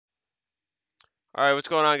All right, what's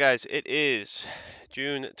going on, guys? It is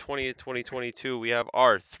June 20th, 2022. We have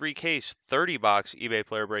our 3-case 30-box eBay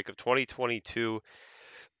player break of 2022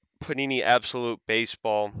 Panini Absolute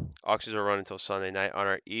Baseball. Auctions are running until Sunday night on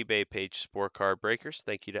our eBay page, Sport Card Breakers.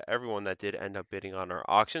 Thank you to everyone that did end up bidding on our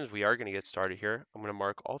auctions. We are going to get started here. I'm going to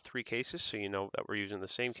mark all 3 cases so you know that we're using the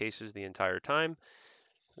same cases the entire time.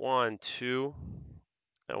 1, 2,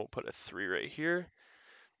 and we'll put a 3 right here.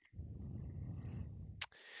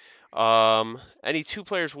 Any 2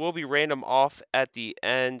 players will be random off at the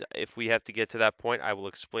end. If we have to get to that point, I will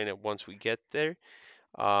explain it once we get there.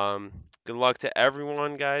 Good luck to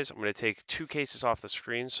everyone, guys. I'm going to take 2 cases off the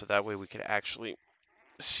screen so that way we can actually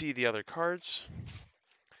see the other cards.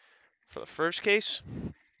 For the first case,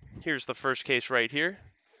 here's the first case right here.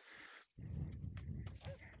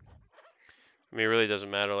 I mean, it really doesn't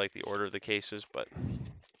matter like the order of the cases, but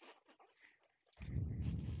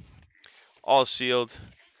all sealed.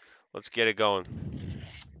 Let's get it going.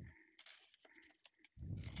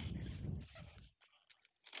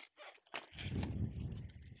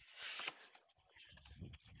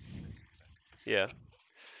 Yeah.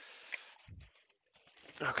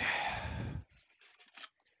 Okay.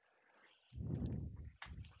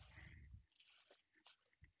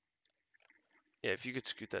 Yeah, if you could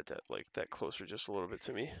scoot that closer just a little bit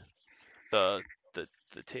to me. The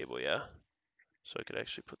the table, yeah. So I could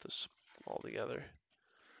actually put this all together.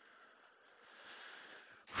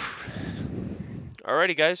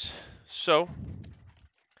 Alrighty, guys. So,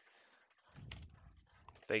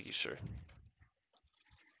 thank you, sir.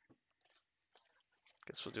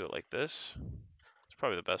 Guess we'll do it like this. It's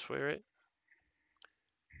probably the best way, right?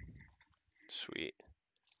 Sweet.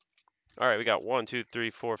 Alright, we got 1, 2, 3,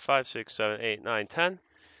 4, 5, 6, 7, 8, 9, 10.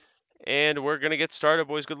 And we're going to get started,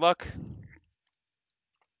 boys. Good luck.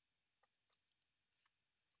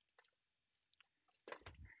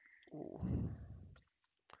 Ooh.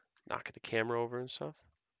 Knocking the camera over and stuff.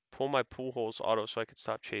 Pull my pool holes auto so I can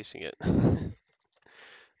stop chasing it.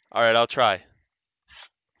 Alright, I'll try.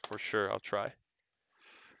 For sure, I'll try.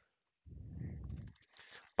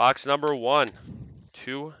 Box number 1.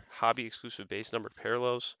 2 hobby exclusive base numbered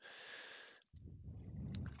parallels.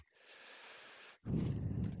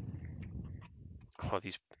 Oh,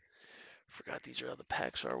 forgot these are how the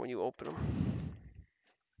packs are when you open them.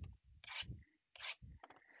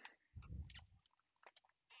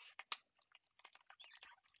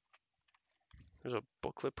 There's a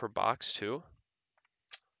booklet per box too.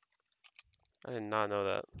 I did not know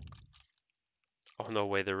that. Oh, no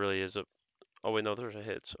way, there really is a... Oh, wait, no, there's a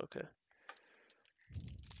hits. Okay.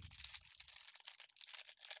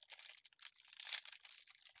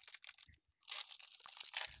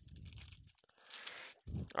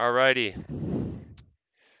 Alrighty. Here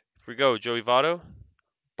we go. Joey Votto.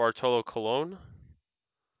 Bartolo Colon.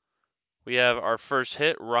 We have our first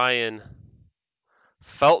hit, Ryan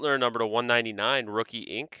Feltner, number to 199, Rookie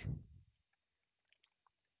Ink.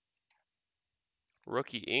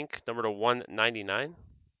 Rookie Ink, number to 199.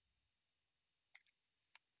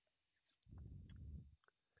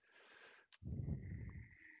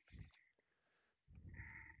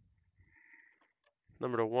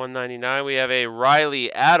 Number to 199, we have a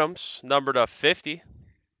Riley Adams, number to 50.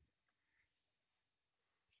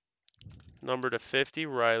 Number to 50,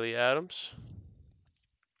 Riley Adams.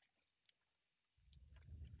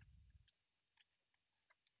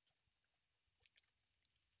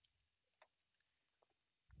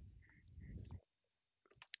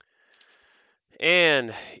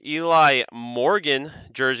 And Eli Morgan,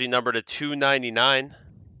 jersey number to 299.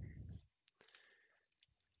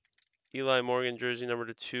 Eli Morgan, jersey number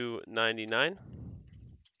to 299.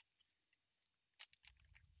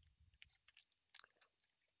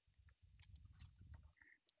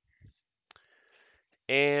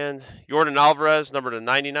 And Jordan Alvarez, number to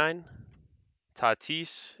 99.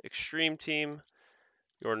 Tatis, Extreme Team.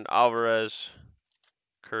 Jordan Alvarez,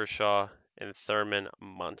 Kershaw, and Thurman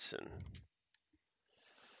Munson.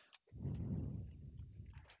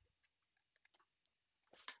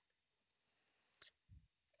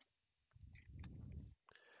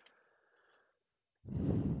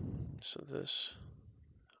 So this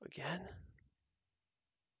again.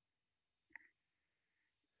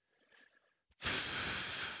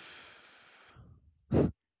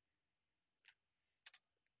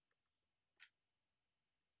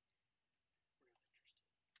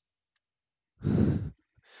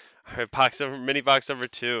 All right, mini box number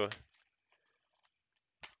 2.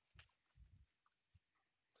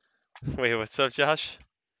 Wait, what's up, Josh?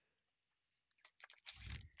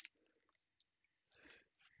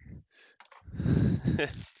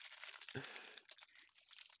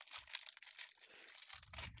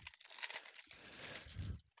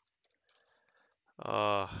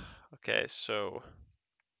 Okay, so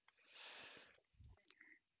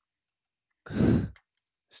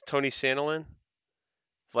it's Tony Santillan,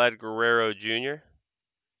 Vlad Guerrero Jr.,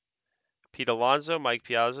 Pete Alonso, Mike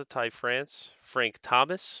Piazza, Ty France, Frank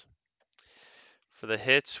Thomas. For the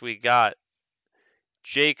hits, we got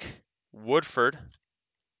Jake Woodford,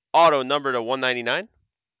 auto number to 199.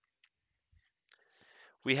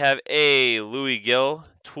 We have a Louis Gill,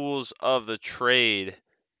 Tools of the Trade,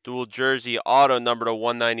 dual jersey, auto number to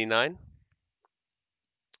 199.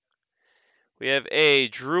 We have a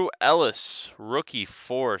Drew Ellis, rookie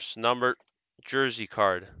force, number jersey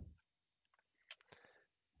card,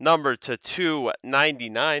 number to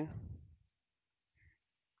 299.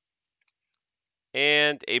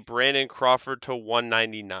 And a Brandon Crawford to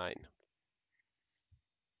 199.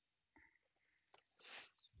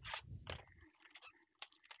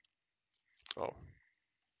 Oh.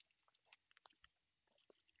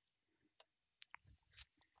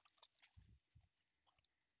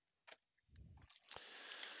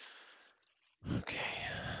 Okay.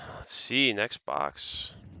 Let's see. Next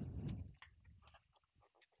box.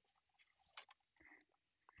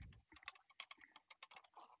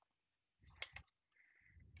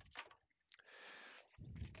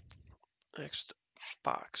 Next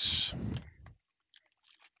box.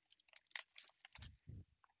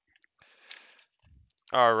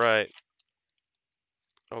 All right.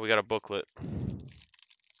 Oh, we got a booklet.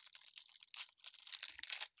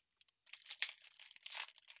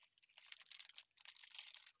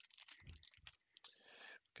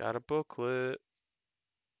 Got a booklet.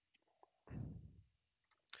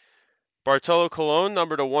 Bartolo Colon,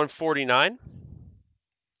 number to 149.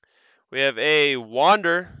 We have a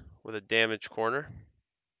Wander with a damaged corner.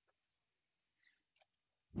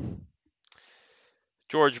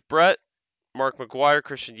 George Brett, Mark McGuire,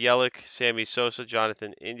 Christian Yelich, Sammy Sosa,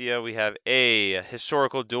 Jonathan India. We have a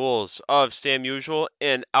historical duels of Stan Musial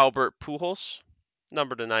and Albert Pujols,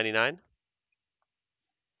 number to 99.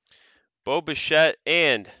 Bo Bichette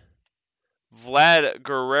and Vlad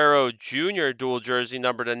Guerrero Jr. dual jersey,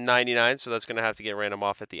 number to 99. So that's going to have to get random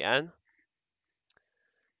off at the end.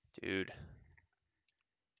 Dude.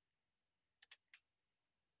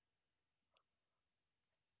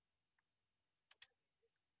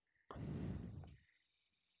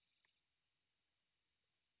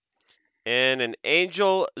 And an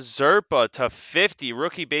Angel Zerpa to 50.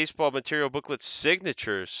 Rookie baseball material booklet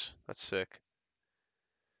signatures. That's sick.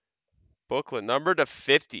 Booklet number to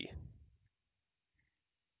 50.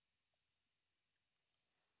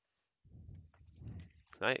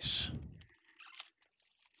 Nice.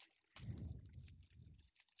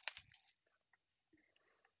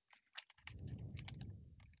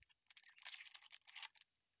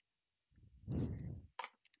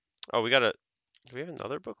 Oh, we got a... Do we have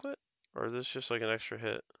another booklet? Or is this just like an extra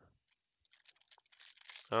hit?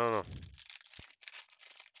 I don't know.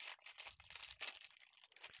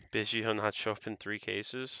 Biggio not show up in 3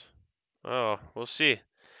 cases? Oh, we'll see.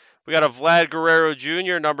 We got a Vlad Guerrero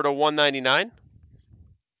Jr., number to 199.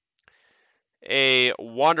 A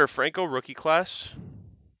Wander Franco rookie class.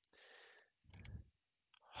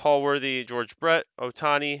 Hallworthy, George Brett,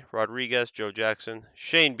 Ohtani, Rodriguez, Joe Jackson,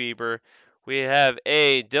 Shane Bieber. We have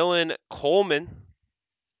a Dylan Coleman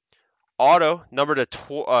auto, number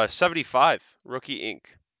to 75, rookie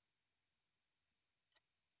ink.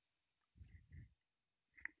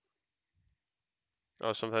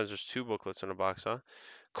 Oh, sometimes there's 2 booklets in a box, huh?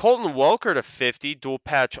 Colton Welker to 50, dual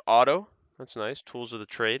patch auto. That's nice. Tools of the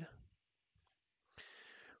trade.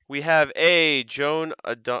 We have a Joan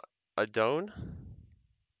Adone,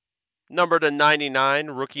 number to 99,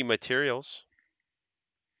 rookie materials.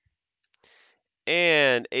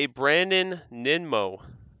 And a Brandon Ninmo,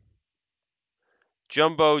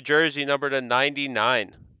 jumbo jersey, number to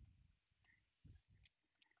 99.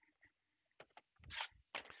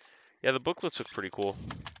 Yeah, the booklets look pretty cool.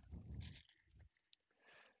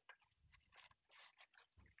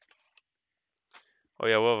 Oh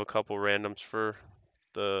yeah, we'll have a couple randoms for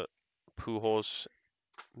the Pujols,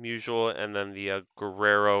 Musial, and then the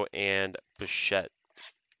Guerrero and Bichette.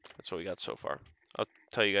 That's what we got so far. I'll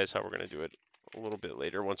tell you guys how we're going to do it a little bit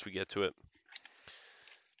later once we get to it.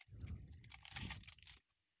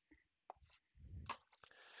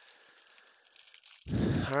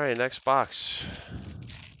 All right, next box.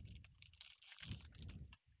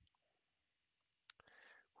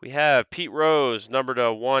 We have Pete Rose, number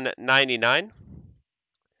to 199.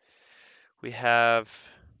 We have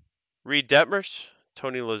Reed Detmers,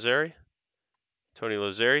 Tony Lazzeri,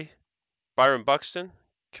 Byron Buxton,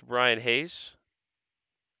 Brian Hayes,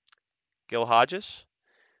 Gil Hodges.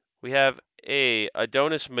 We have a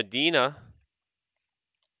Adonis Medina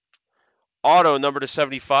Auto number to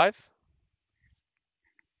 75.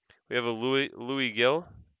 We have a Louis Gill.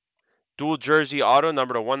 Dual jersey auto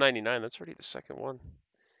number to 199. That's already the second one.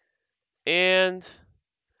 And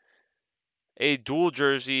a dual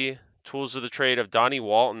jersey tools of the trade of Donnie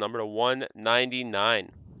Walton number to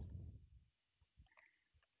 199.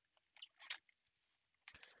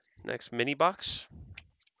 Next mini box.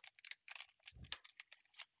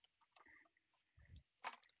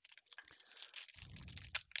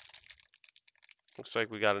 Looks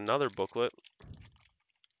like we got another booklet.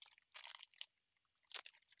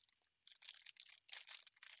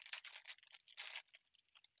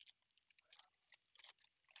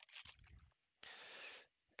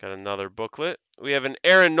 Got another booklet. We have an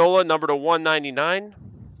Aaron Nola number to 199.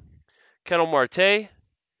 Kendall Marte,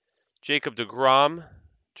 Jacob deGrom,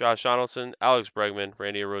 Josh Donaldson, Alex Bregman,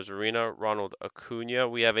 Randy Rosarina, Ronald Acuna.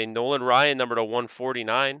 We have a Nolan Ryan number to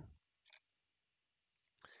 149.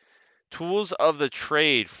 Tools of the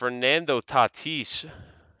trade, Fernando Tatis,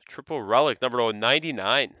 triple relic number to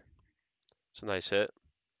 99. It's a nice hit.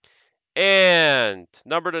 And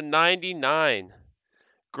number to 99,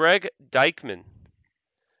 Greg Deichmann.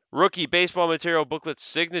 Rookie baseball material booklet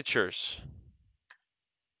signatures.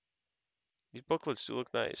 These booklets do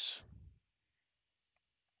look nice.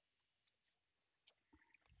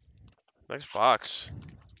 Next box.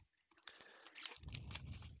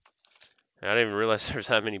 I didn't even realize there was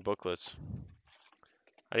that many booklets.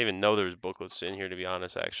 I didn't even know there was booklets in here, to be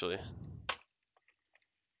honest, actually.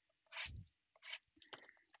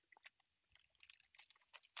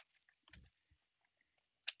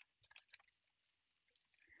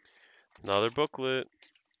 Another booklet.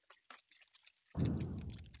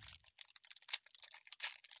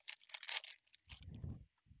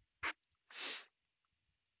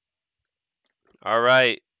 All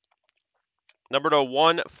right. Number to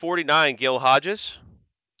 149, Gil Hodges.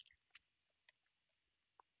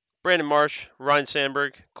 Brandon Marsh, Ryan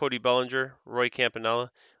Sandberg, Cody Bellinger, Roy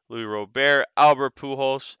Campanella, Louis Robert, Albert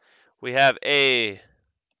Pujols. We have a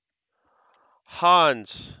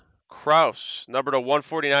Hans Kraus, number to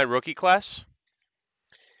 149 rookie class.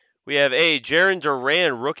 We have a Jarren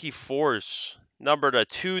Duran rookie force, number to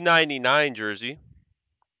 299 jersey.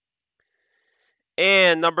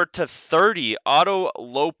 And number to 30, Otto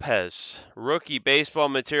Lopez, rookie baseball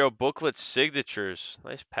material booklet signatures.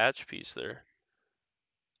 Nice patch piece there.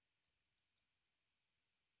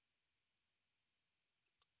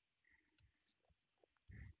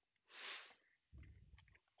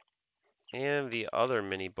 And the other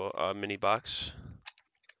mini box.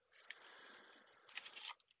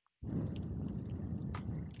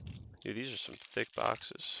 Dude, these are some thick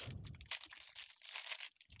boxes.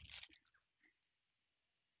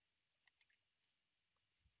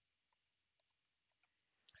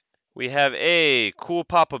 We have a Cool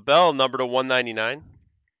Papa Bell, number to 199.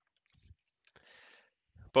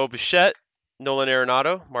 Bo Bichette, Nolan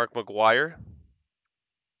Arenado, Mark McGwire,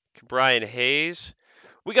 Brian Hayes.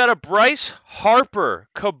 We got a Bryce Harper,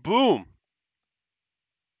 kaboom.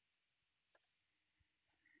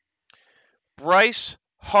 Bryce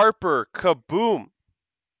Harper, kaboom.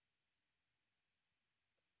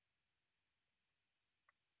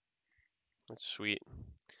 That's sweet.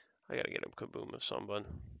 I gotta get him kaboom of someone.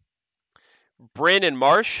 Brandon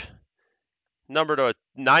Marsh, number to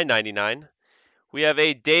 999. We have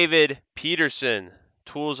a David Peterson,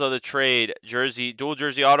 tools of the trade, jersey, dual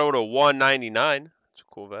jersey auto to 199. That's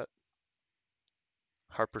a cool vet.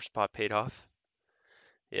 Harper spot paid off.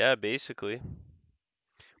 Yeah, basically.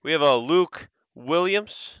 We have a Luke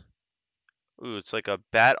Williams. Ooh, it's like a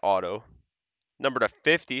bat auto. Number to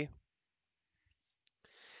 50.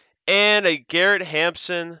 And a Garrett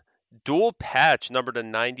Hampson dual patch, number to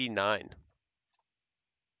 99.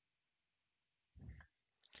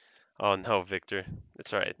 Oh no, Victor.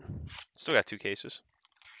 It's alright. Still got two cases.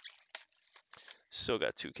 Still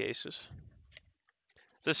got two cases.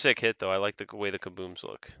 It's a sick hit, though. I like the way the kabooms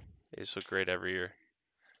look. They just look great every year.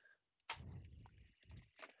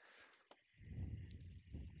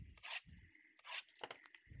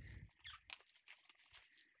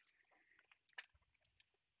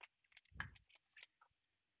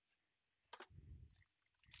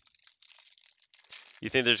 You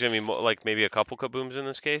think there's going to be like maybe a couple kabooms in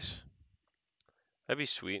this case? That'd be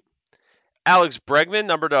sweet. Alex Bregman,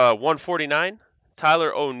 number to 149.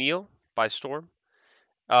 Tyler O'Neill by Storm.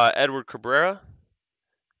 Edward Cabrera.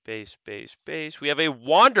 Base. We have a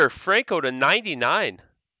Wander Franco to 99.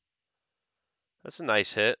 That's a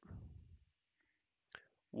nice hit.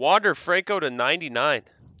 Wander Franco to 99.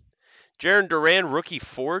 Jarren Duran, rookie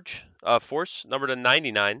force, number to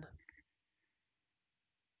 99.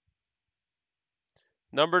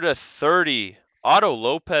 Number to 30. Otto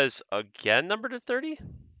Lopez again, number to 30?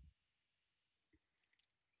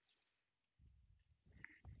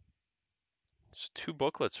 It's 2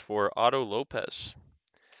 booklets for Otto Lopez.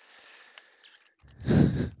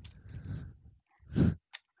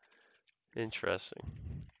 Interesting.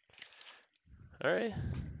 All right.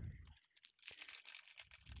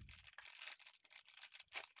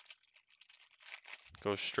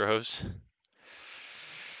 Go Stros.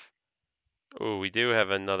 Oh, we do have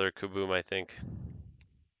another Kaboom, I think.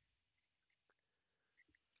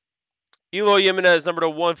 Eloy Jimenez, number to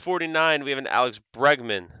 149. We have an Alex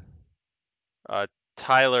Bregman.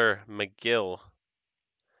 Tyler McGill.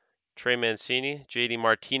 Trey Mancini. JD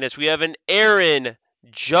Martinez. We have an Aaron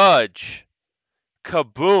Judge.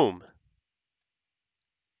 Kaboom.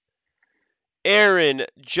 Aaron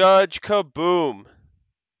Judge Kaboom.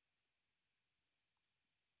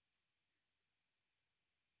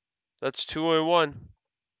 That's 2 and 1.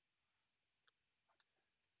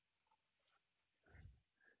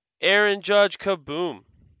 Aaron Judge Kaboom.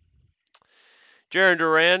 Jaron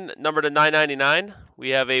Duran, number to 999. We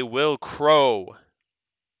have a Will Crow.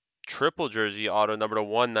 Triple jersey auto, number to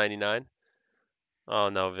 199. Oh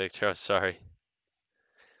no, Victor, sorry.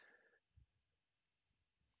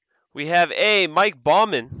 We have a Mike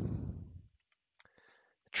Bauman.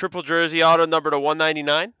 Triple jersey auto, number to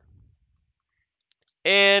 199.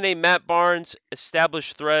 And a Matt Barnes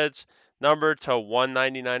established threads, number to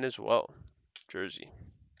 199 as well. Jersey.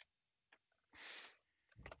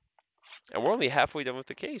 And we're only halfway done with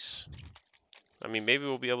the case. I mean, maybe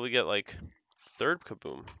we'll be able to get like third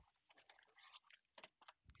Kaboom.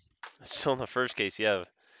 Still in the first case, yeah.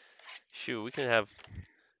 Shoot, we can have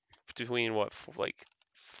between what, like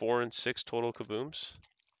 4 and 6 total Kabooms.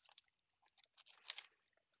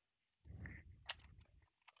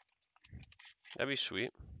 That'd be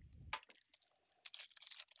sweet.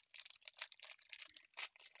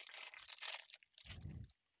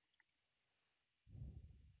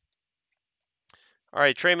 All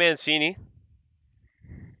right, Trey Mancini,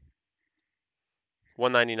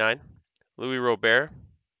 199. Louis Robert,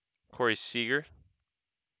 Corey Seager,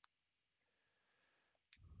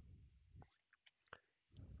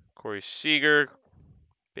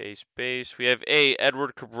 base. We have a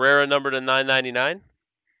Edward Cabrera, number to 999.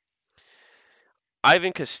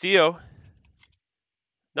 Ivan Castillo,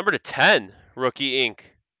 number to 10, Rookie Inc.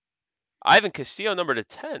 Ivan Castillo, number to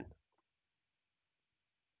 10.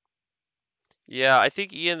 Yeah, I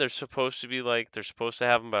think Ian, they're supposed to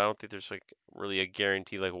have them, but I don't think there's like really a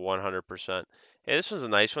guarantee like 100%. Hey, this one's a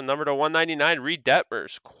nice one. Number to 199, Reed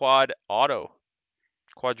Detmers, quad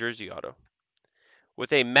jersey auto.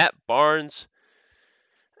 With a Matt Barnes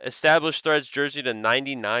established threads jersey to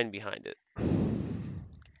 99 behind it.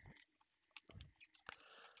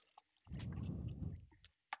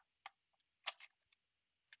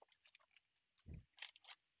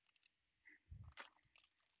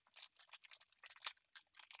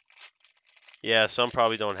 Yeah, some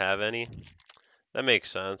probably don't have any. That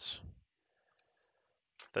makes sense.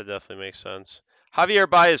 That definitely makes sense. Javier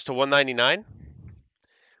Baez to 199.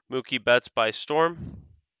 Mookie Betts by Storm.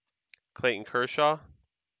 Clayton Kershaw.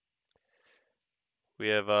 We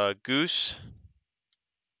have Goose.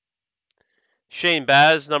 Shane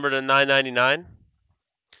Baz, number to 999.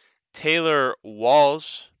 Taylor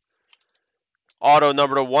Walls. Auto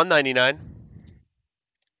number to 199.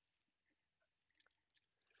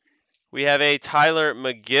 We have a Tyler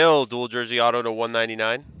McGill dual jersey auto to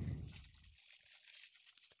 199.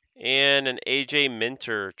 And an AJ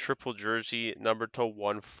Minter triple jersey number to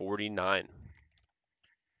 149.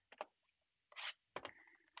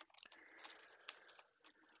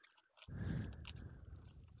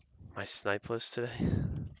 My snipe list today.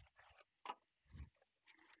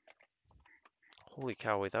 Holy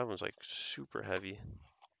cow, wait, that one's like super heavy.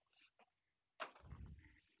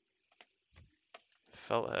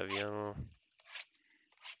 Felt heavy, I don't know.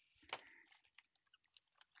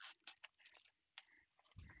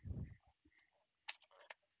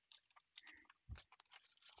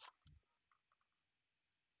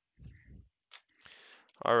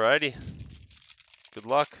 Alrighty. Good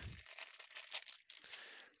luck.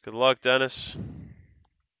 Good luck, Dennis.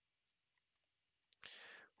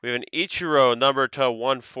 We have an Ichiro number to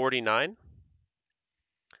 149.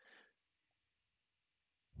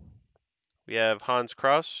 We have Hans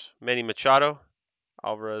Kraus, Manny Machado,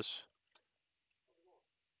 Alvarez,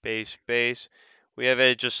 base. We have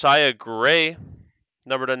a Josiah Gray,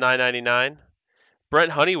 number to 999.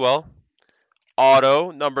 Brent Honeywell,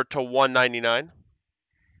 auto, number to 199.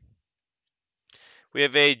 We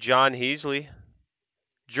have a John Heasley,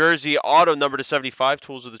 jersey auto, number to 75,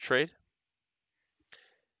 tools of the trade.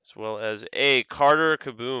 as well as a Carter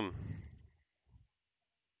Kaboom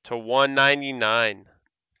to 199.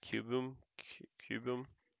 Kaboom, Kaboom.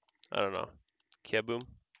 I don't know. Kaboom.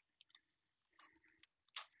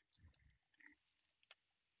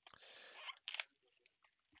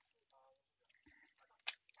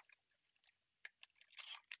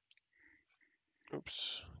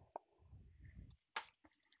 Oops.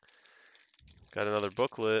 Got another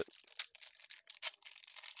booklet.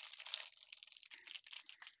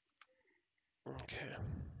 Okay.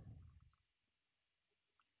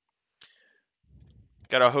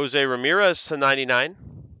 Got a Jose Ramirez to 99.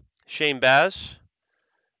 Shane Baz.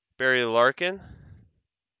 Barry Larkin.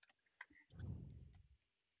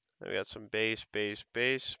 Then we got some base.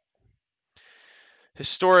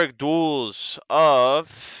 Historic duels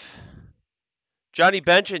of Johnny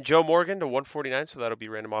Bench and Joe Morgan to 149, so that'll be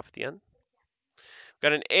random off at the end.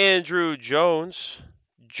 Got an Andrew Jones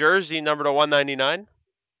jersey number to 199.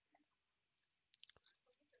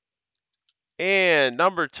 And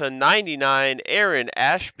number to 99, Aaron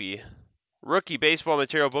Ashby. Rookie baseball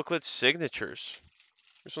material booklet signatures.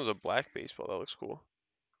 This one's a black baseball. That looks cool.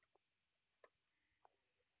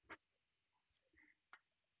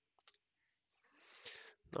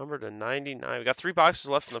 Number to 99. We got 3 boxes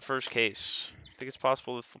left in the first case. Think it's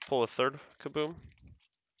possible to pull a third Kaboom?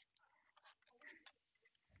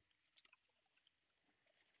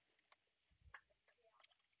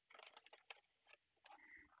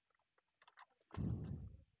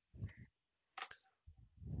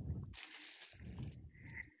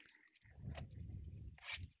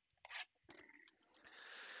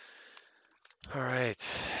 All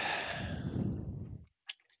right.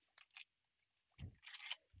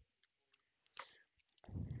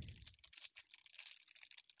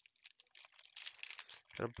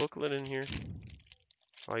 Got a booklet in here.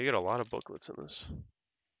 Oh, you got a lot of booklets in this.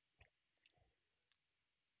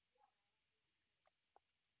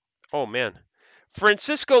 Oh, man.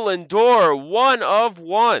 Francisco Lindor, 1 of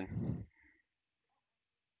 1.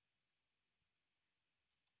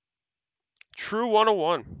 True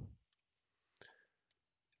 101.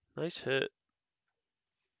 Nice hit.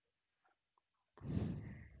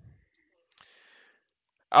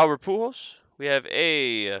 Albert Pujols. We have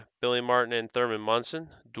a Billy Martin and Thurman Munson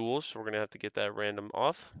duels, so we're going to have to get that random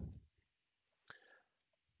off.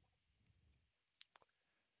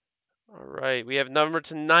 All right, we have number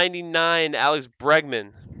to 99, Alex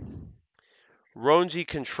Bregman. Ronzi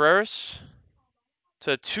Contreras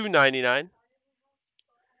to 299.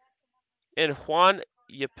 And Juan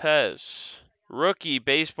Yepez. Rookie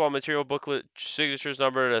baseball material booklet signatures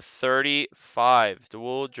number to 35.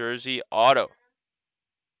 Dual jersey auto.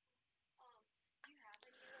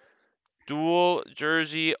 Dual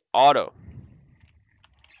jersey auto.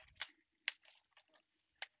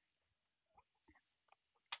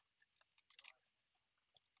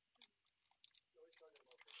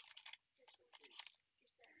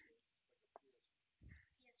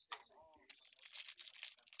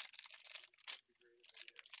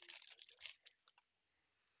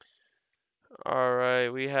 All right,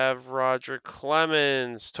 we have Roger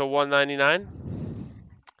Clemens to 199.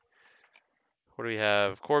 What do we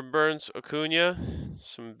have? Corbin Burns, Acuna,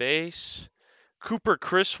 some base. Cooper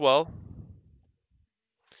Criswell.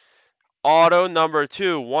 Auto number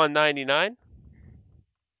 2, 199.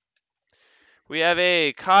 We have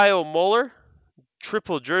a Kyle Muller,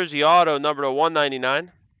 triple jersey auto number to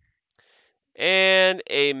 199. And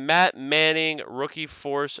a Matt Manning rookie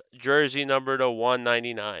force jersey number to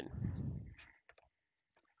 199.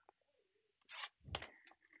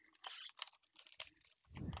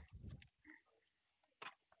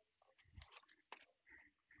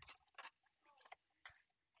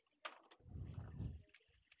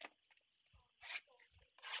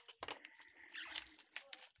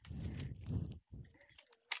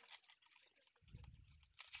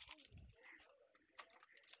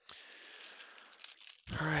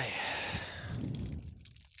 All right.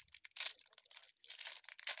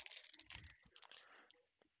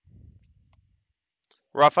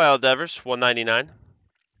 Rafael Devers, 199.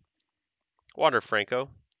 Wander Franco.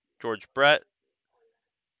 George Brett.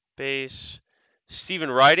 Base.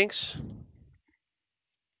 Steven Ridings.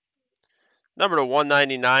 Number to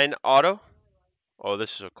 199 auto. Oh,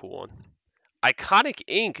 this is a cool one. Iconic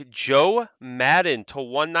Ink, Joe Madden to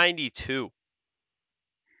 192.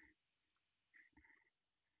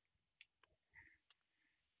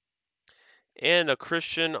 And a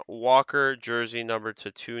Christian Walker jersey number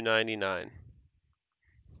to 299.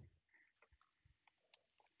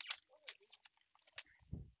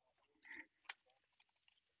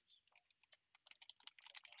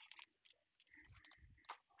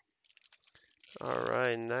 All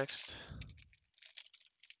right, next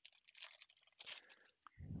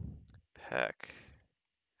pack.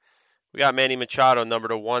 We got Manny Machado, number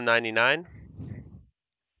to 199.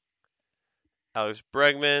 Alex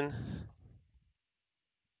Bregman.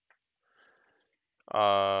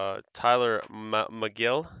 Tyler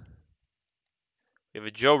McGill. We have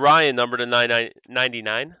a Joe Ryan, number to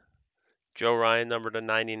 99. Joe Ryan, number to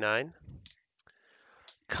 99.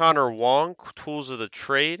 Connor Wong, Tools of the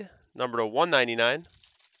Trade, number to 199.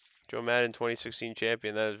 Joe Madden 2016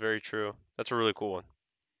 champion. That is very true. That's a really cool one.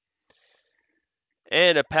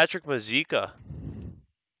 And a Patrick Mazeika,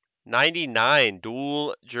 99,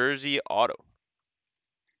 dual jersey auto.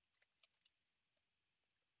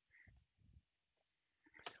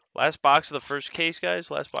 Last box of the first case, guys.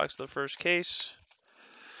 Last box of the first case.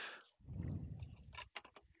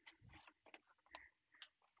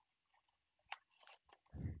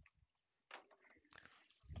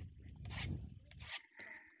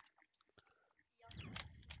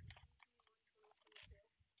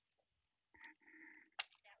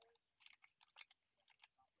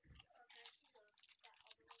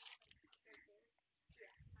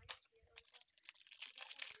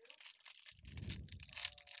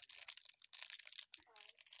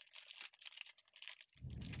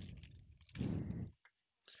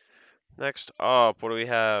 Next up, what do we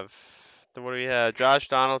have? What do we have? Josh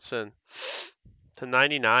Donaldson to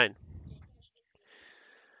 99.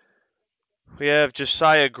 We have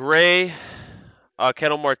Josiah Gray,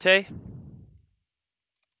 Kendall Marte,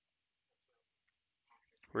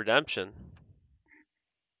 redemption.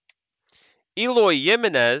 Eloy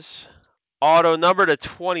Jimenez, auto number to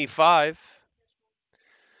 25.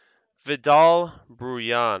 Vidal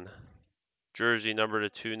Brujan, jersey number to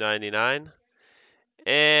 299.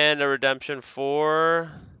 And a redemption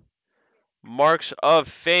for Marks of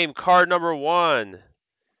Fame, card number 1,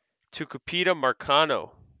 Tucupita Marcano.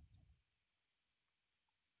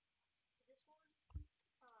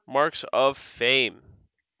 Marks of Fame.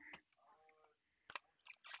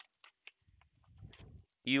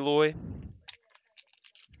 Eloy.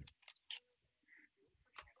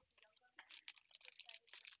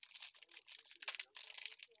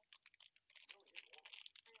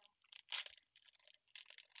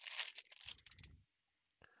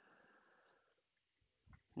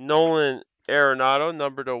 Nolan Arenado,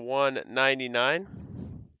 number to 199.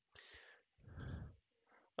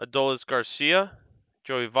 Adolis Garcia,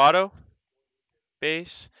 Joey Votto,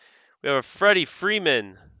 base. We have a Freddie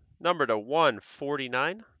Freeman, number to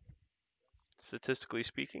 149, statistically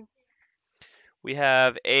speaking. We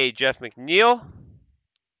have a Jeff McNeil,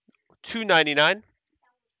 299.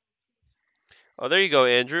 Oh, there you go,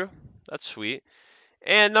 Andrew. That's sweet.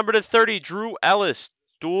 And number to 30, Drew Ellis,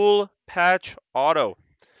 dual patch auto.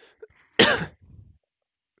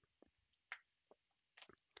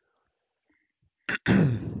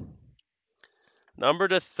 Number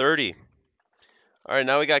to 30. All right,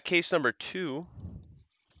 now we got case number 2.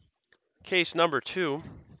 Case number 2.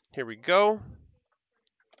 Here we go.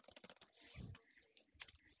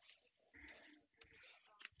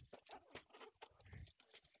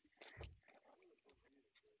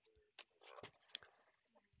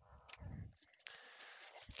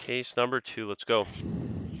 Case number 2. Let's go.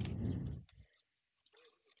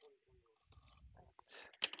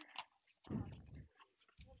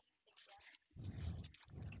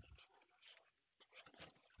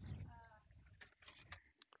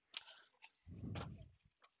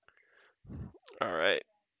 All right.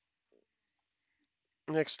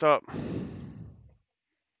 Next up.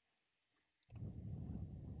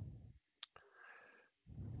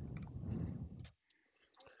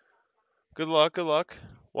 Good luck, good luck.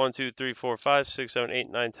 1, 2, 3, 4, 5, 6, 7, 8,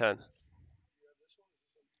 9, 10.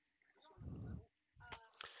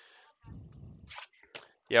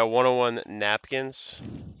 Yeah, 101 napkins.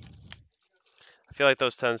 I feel like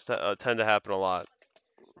those tend to happen a lot.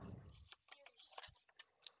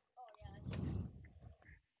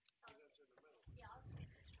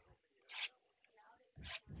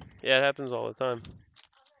 Yeah, it happens all the time.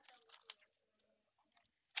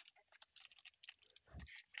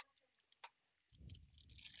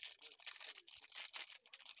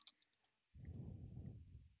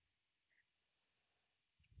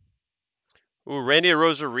 Ooh, Randy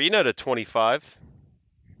Arozarena to 25.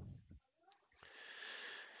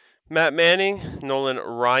 Matt Manning, Nolan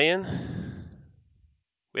Ryan.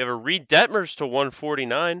 We have a Reed Detmers to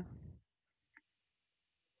 149.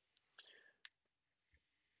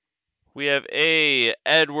 We have a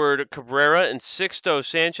Edward Cabrera and Sixto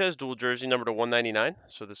Sanchez, dual jersey number to 199.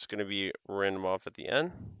 So this is going to be random off at the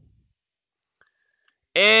end.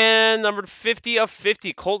 And And number 50 of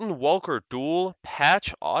 50, Colton Welker, dual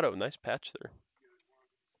patch auto. Nice patch there.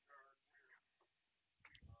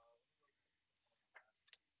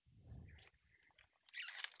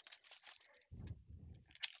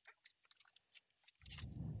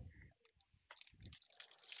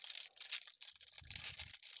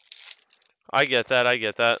 I get that. I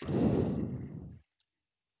get that.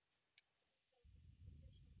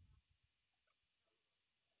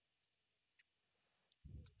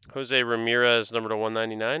 Jose Ramirez, number to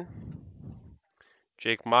 199.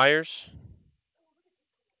 Jake Myers.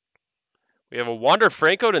 We have a Wander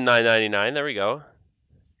Franco to 999. There we go.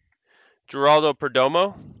 Geraldo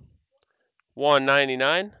Perdomo,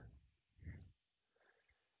 199.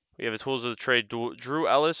 We have a Tools of the Trade Drew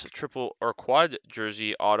Ellis triple or quad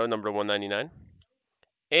jersey auto number to 199.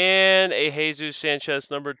 And a Jesus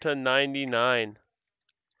Sanchez number to 99.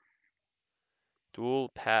 Dual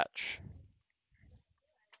patch.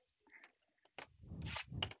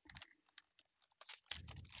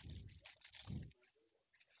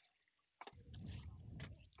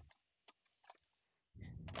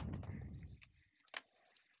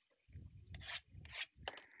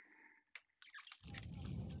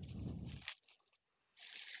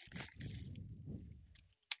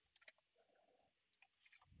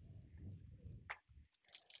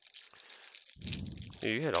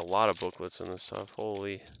 Dude, you had a lot of booklets in this stuff.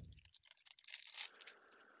 Holy.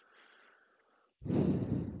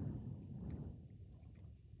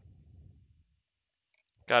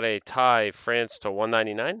 Got a Ty France to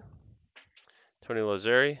 199. Tony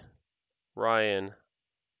Lazzari. Ryan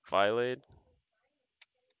Vilade.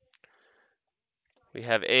 We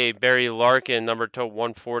have a Barry Larkin number to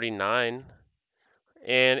 149.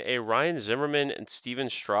 And a Ryan Zimmerman and Steven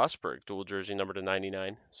Strasburg dual jersey number to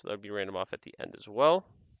 99. So that would be random off at the end as well.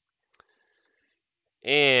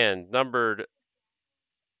 And numbered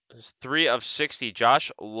 3 of 60,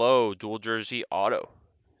 Josh Lowe dual jersey auto.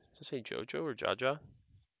 Does it say JoJo or Jaja?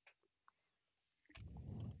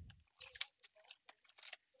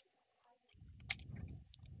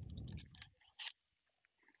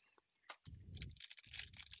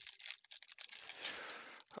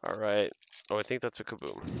 All right. Oh, I think that's a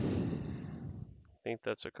Kaboom. I think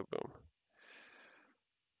that's a Kaboom.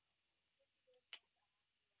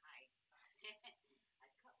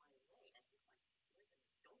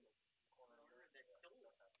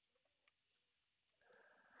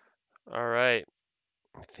 All right.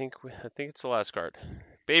 I think it's the last card.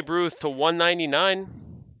 Babe Ruth to 199.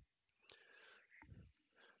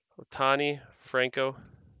 Otani, Franco,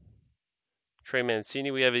 Trey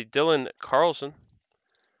Mancini. We have a Dylan Carlson.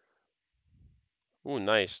 Ooh,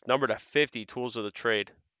 nice. Number to 50, Tools of the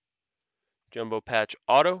Trade. Jumbo Patch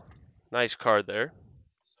Auto. Nice card there.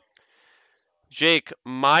 Jake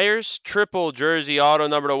Myers, triple jersey auto,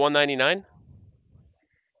 number to 199.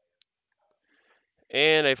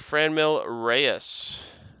 And a Franmil Reyes.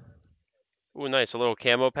 Ooh, nice. A little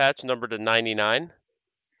camo patch, number to 99.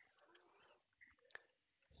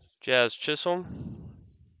 Jazz Chisholm.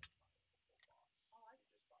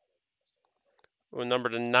 Ooh, number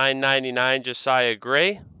to 999, Josiah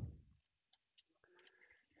Gray.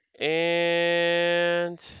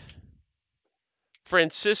 And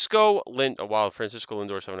Francisco Lind. Oh, wow, Francisco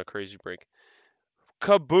Lindor's having a crazy break.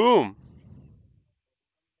 Kaboom!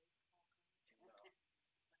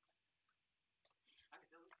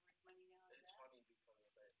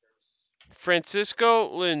 Francisco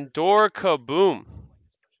Lindor Kaboom.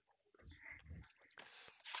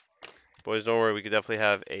 Boys, don't worry. We could definitely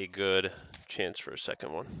have a good chance for a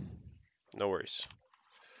second one. No worries.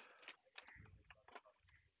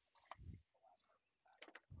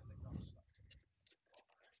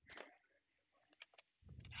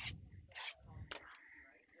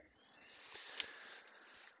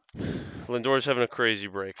 Lindor's having a crazy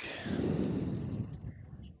break.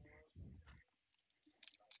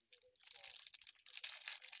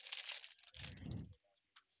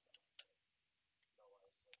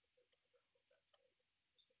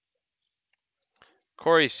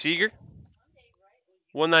 Corey Seager,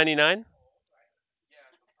 199.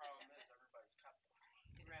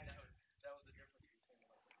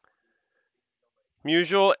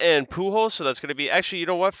 Musial and Pujols, so that's going to be... Actually, you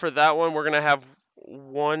know what? For that one, we're going to have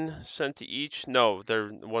 1 cent to each. No,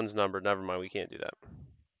 one's numbered. Never mind. We can't do that.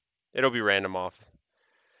 It'll be random off.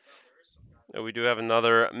 And we do have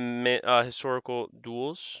another historical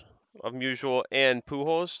duels of Musial and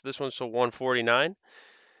Pujols. This one's to 149.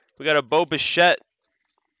 We got a Bo Bichette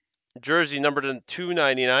jersey numbered to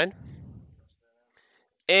 299.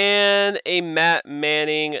 And a Matt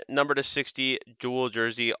Manning number to 60 dual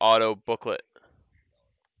jersey auto booklet.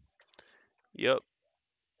 Yep.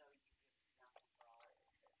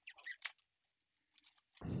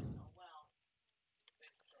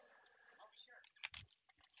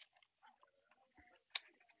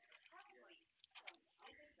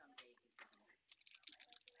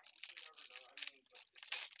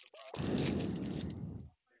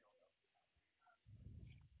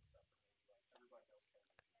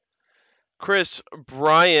 Chris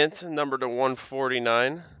Bryant, number to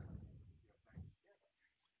 149.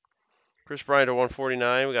 Chris Bryant to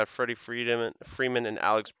 149. We got Freddie Freeman and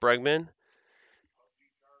Alex Bregman.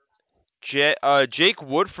 Jake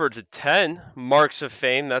Woodford to 10. Marks of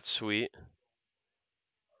Fame. That's sweet.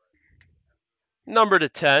 Number to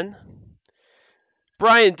 10.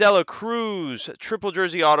 Brian Dela Cruz, triple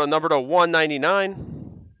jersey auto, number to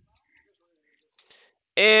 199.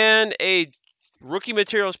 And a rookie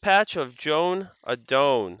materials patch of Joan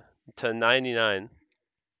Adone to 99.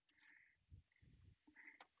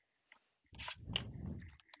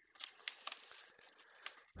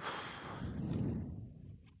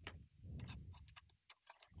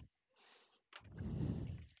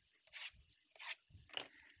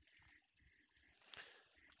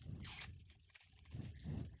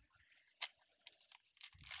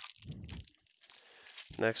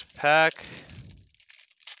 Next pack.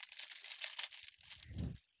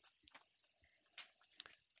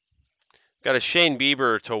 Got a Shane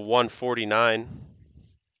Bieber to 149.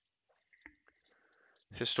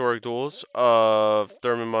 Historic duels of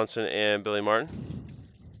Thurman Munson and Billy Martin.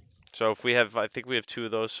 So if we have, I think we have 2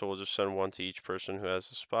 of those, so we'll just send 1 to each person who has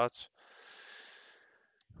the spots.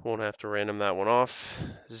 Won't have to random that one off.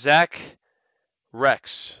 Zach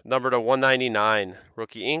Rex, number to 199,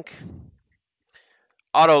 rookie ink.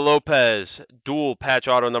 Otto Lopez, dual patch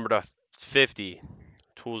auto, number to 50,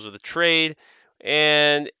 tools of the trade.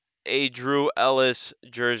 And a Drew Ellis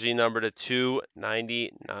jersey, number to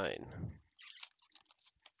 299.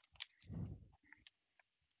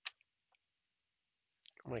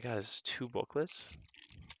 Oh my god, is this 2 booklets?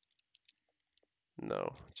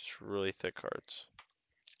 No, just really thick cards.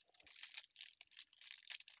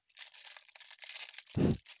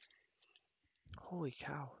 Holy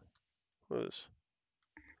cow. What is this?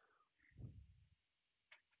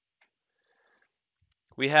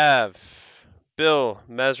 We have Bill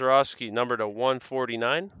Mazeroski, number to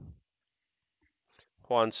 149.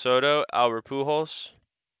 Juan Soto, Albert Pujols,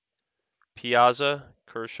 Piazza,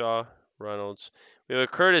 Kershaw, Reynolds. We have a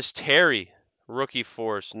Curtis Terry, rookie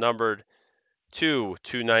force, numbered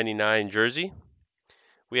 2/299 jersey.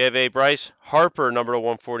 We have a Bryce Harper, number to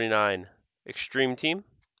 149, Extreme Team.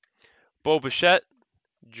 Bo Bichette,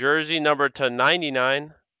 jersey number to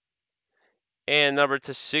 99. And number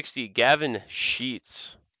to 60, Gavin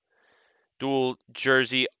Sheets, dual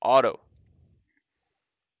jersey auto.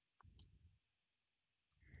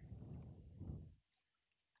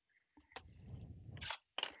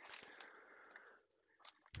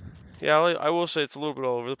 Yeah, I will say it's a little bit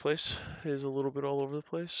all over the place. It is a little bit all over the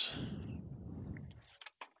place.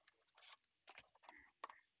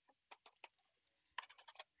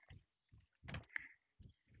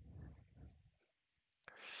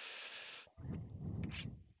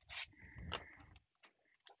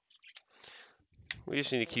 We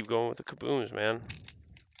just need to keep going with the kabooms, man.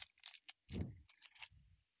 Let's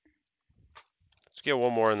get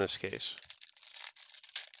one more in this case.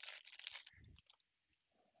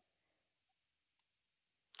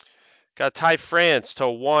 Got Ty France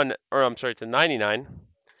to 99.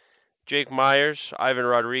 Jake Myers, Ivan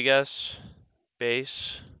Rodriguez,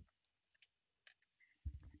 base.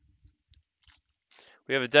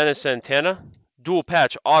 We have a Dennis Santana, dual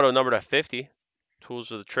patch auto, number to 50.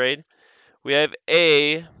 Tools of the trade. We have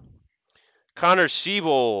a Connor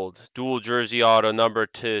Siebold, dual jersey auto, number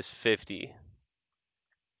to 50.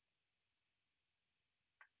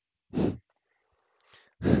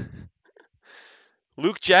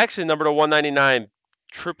 Luke Jackson, number to 199,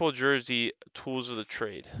 triple jersey, tools of the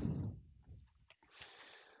trade.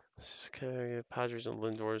 This is Padres and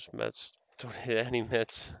Lindor's Mets. Don't hit any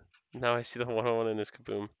Mets. Now I see the 101 in this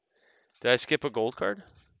kaboom. Did I skip a gold card?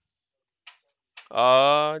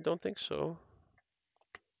 I don't think so.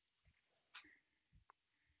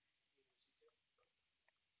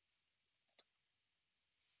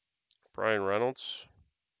 Brian Reynolds.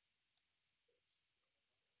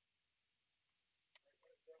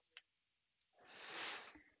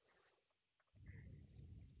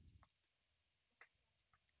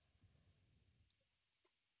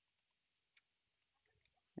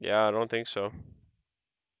 Yeah, I don't think so.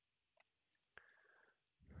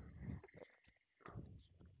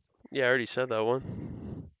 Yeah, I already said that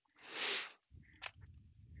one.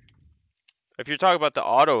 If you're talking about the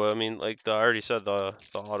auto, I mean, like I already said the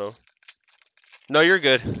auto. No, you're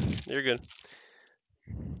good. You're good.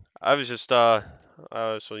 I was just so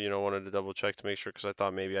wanted to double check to make sure because I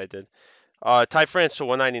thought maybe I did. Ty France to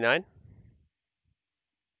 199.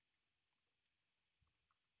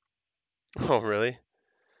 Oh, really?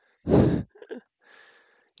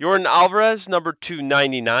 Jordan Alvarez, number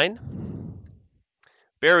 299.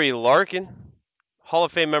 Barry Larkin, Hall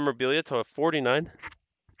of Fame memorabilia to 49.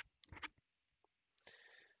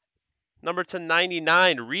 Number to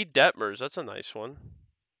 99, Reed Detmers. That's a nice one.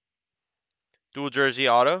 Dual jersey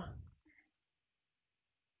auto.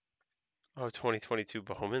 Oh, 2022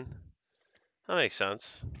 Bowman. That makes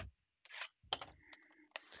sense.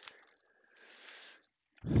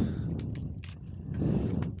 That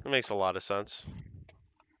makes a lot of sense.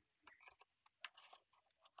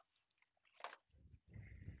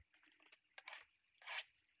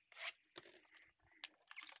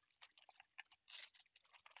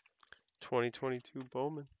 '22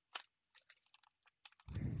 Bowman.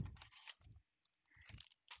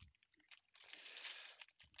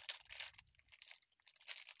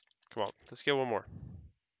 Come on, let's get one more.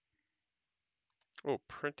 Oh,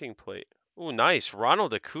 printing plate. Oh, nice.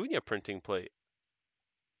 Ronald Acuna printing plate.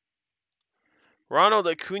 Ronald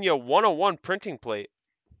Acuna 101 printing plate.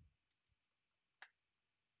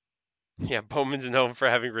 Yeah, Bowman's known for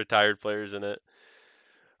having retired players in it.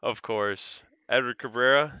 Of course. Edward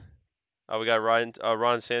Cabrera. We got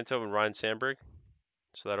Ron Santo and Ryan Sandberg.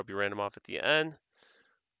 So that'll be random off at the end.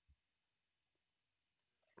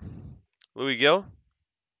 Louis Gill,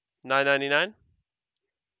 $9.99.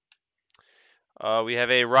 We have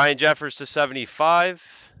a Ryan Jeffers to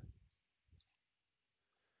 75.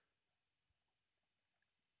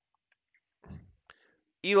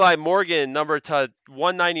 Eli Morgan, number to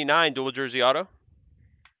 199, dual jersey auto.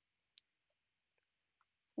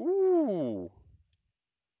 Ooh.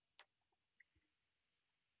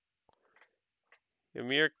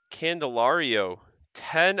 Yamir Candelario,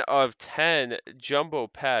 10 of 10 jumbo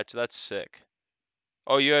patch. That's sick.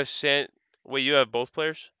 Oh, you have Wait, you have both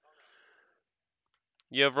players?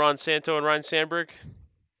 You have Ron Santo and Ryan Sandberg?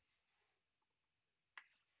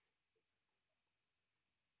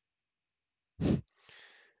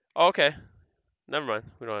 Oh, okay. Never mind.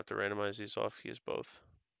 We don't have to randomize these off. He has both.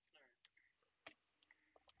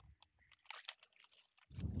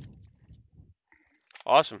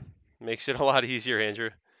 Awesome. Makes it a lot easier, Andrew.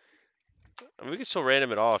 I mean, we can still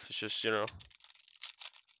random it off. It's just,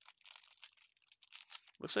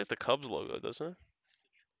 looks like the Cubs logo, doesn't it?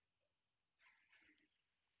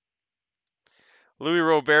 Louis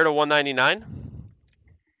Roberto, 199.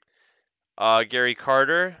 Gary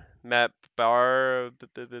Carter, Matt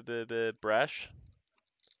Brash.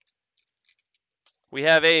 We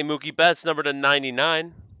have a Mookie Betts, number to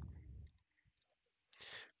 99.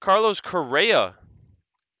 Carlos Correa,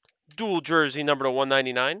 dual jersey, number to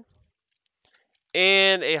 199.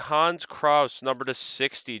 And a Hans Kraus, number to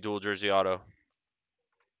 60, dual jersey auto.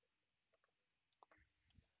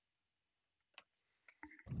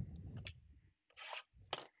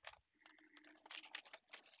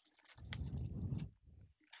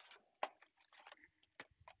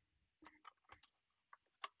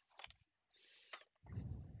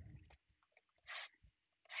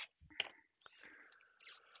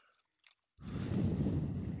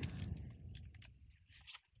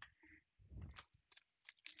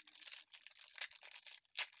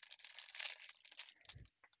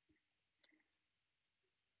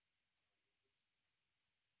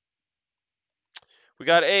 We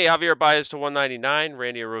got a Javier Baez to 199,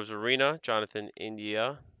 Randy Rosarina, Jonathan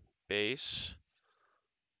India, base.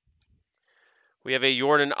 We have a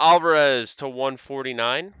Yordan Alvarez to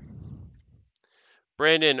 149.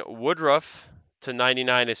 Brandon Woodruff to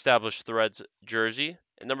 99, established Threads jersey.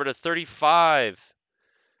 And number to 35,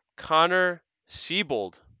 Connor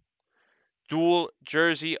Siebold, dual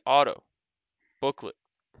jersey auto, booklet.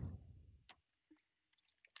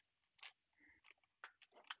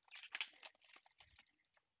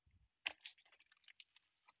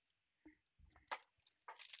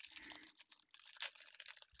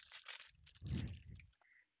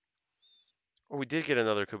 Oh, we did get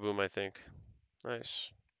another Kaboom, I think. Nice.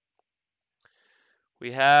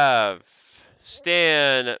 We have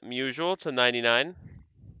Stan Musial to 99.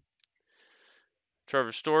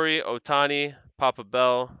 Trevor Story, Otani, Papa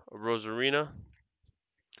Bell, Rosarina.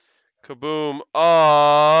 Kaboom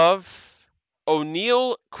of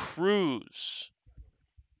O'Neal Cruz.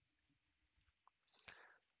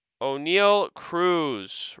 O'Neal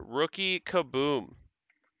Cruz, rookie Kaboom.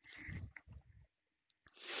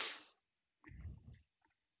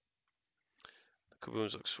 The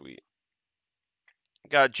Kabooms look sweet.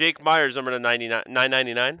 Got Jake Myers, number to 99,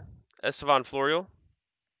 999. Estevan Florial,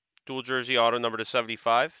 dual jersey auto, number to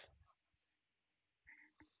 75.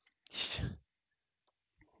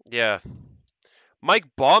 Yeah. Mike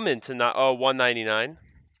Bauman to 199.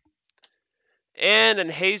 And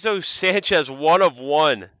an Jesus Sanchez 1 of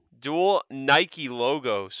 1. Dual Nike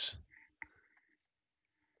logos.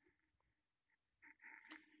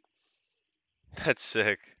 That's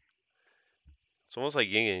sick. It's almost like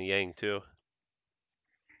yin and yang, too.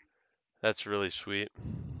 That's really sweet.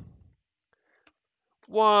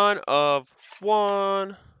 1 of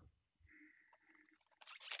 1.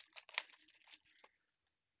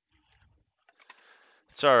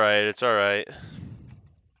 It's alright, it's alright.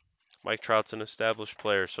 Mike Trout's an established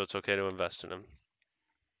player, so it's okay to invest in him.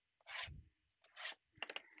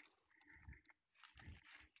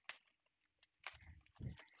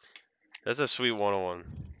 That's a sweet 101.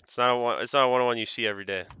 It's not a 101 you see every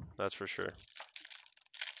day. That's for sure.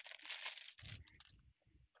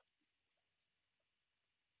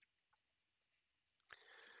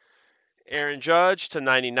 Aaron Judge to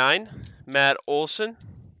 99. Matt Olson.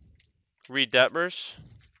 Reed Detmers.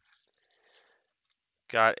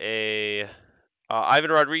 Got a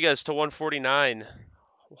Ivan Rodriguez to 149.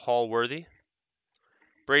 Hall Worthy.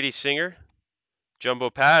 Brady Singer. Jumbo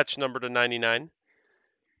Patch, number to 99.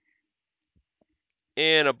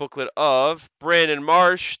 And a booklet of Brandon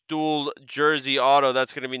Marsh, dual jersey auto.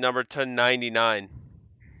 That's going to be numbered to 99.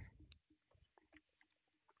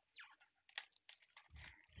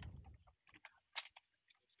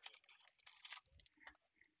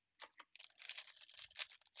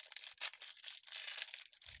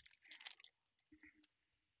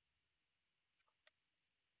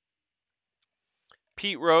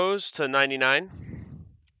 Pete Rose to 99.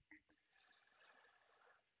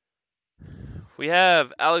 We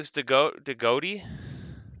have Alex Degote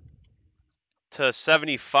to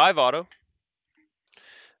 75 auto.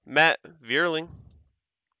 Matt Vierling,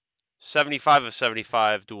 75 of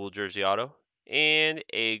 75 dual jersey auto. And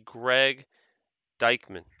a Greg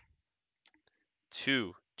Dykman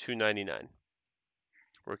to 299.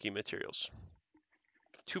 Rookie materials.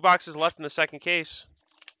 2 boxes left in the second case.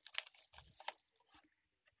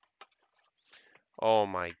 Oh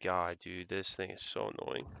my god, dude, this thing is so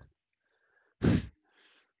annoying.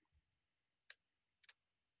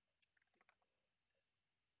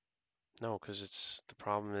 No, because the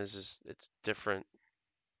problem is it's different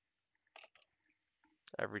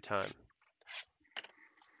every time.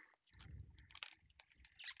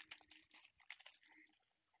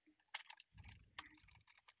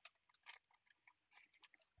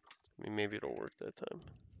 I mean, maybe it'll work that time.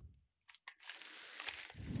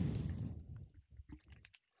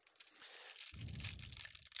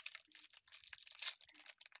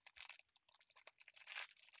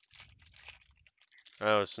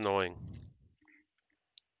 Oh, it's annoying.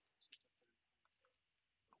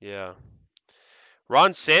 Yeah.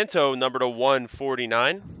 Ron Santo, number to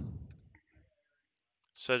 149.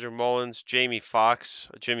 Cedric Mullins, Jimmy Fox,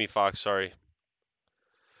 sorry.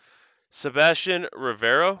 Sebastian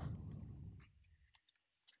Rivero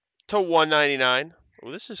to 199.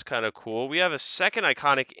 Oh, this is kind of cool. We have a second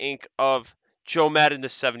iconic ink of Joe Madden to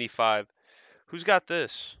 75. Who's got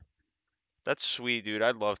this? That's sweet, dude.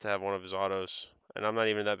 I'd love to have one of his autos. And I'm not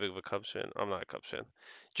even that big of a Cubs fan. I'm not a Cubs fan.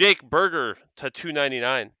 Jake Berger to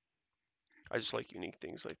 299. I just like unique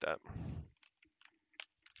things like that.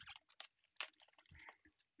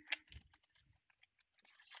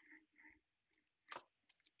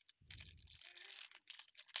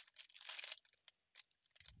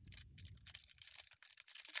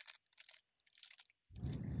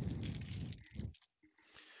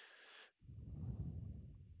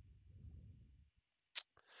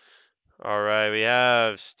 All right, we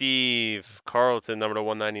have Steve Carlton, number to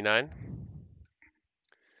 199.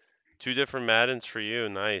 2 different Maddens for you.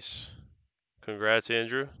 Nice. Congrats,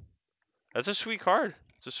 Andrew. That's a sweet card.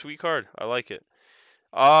 It's a sweet card. I like it.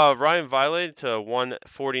 Ryan Violet to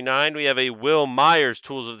 149. We have a Will Myers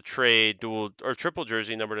Tools of the Trade dual or triple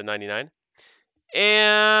jersey, number to 99.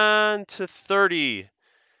 And to 30,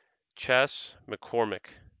 Chess McCormick,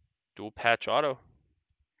 dual patch auto.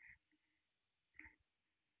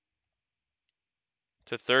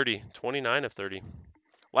 To 30, 29 of 30.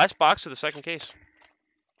 Last box of the second case.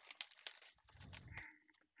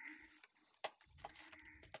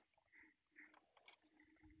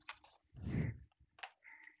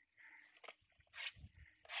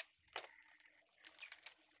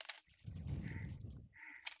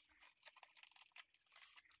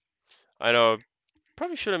 I know,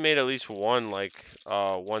 probably should have made at least one,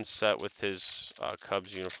 one set with his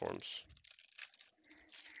Cubs uniforms.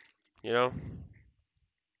 You know?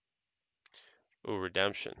 Ooh,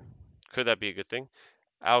 redemption. Could that be a good thing?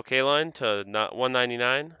 Al Kaline to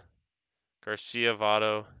 199. Garcia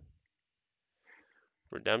Votto.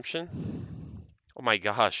 Redemption. Oh my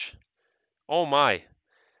gosh. Oh my.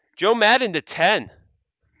 Joe Madden to 10.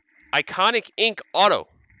 Iconic Ink Auto.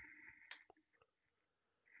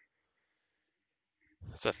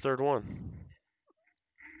 That's a third one.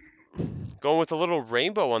 Going with a little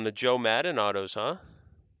rainbow on the Joe Madden autos, huh?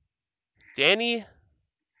 Danny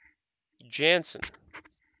Jansen.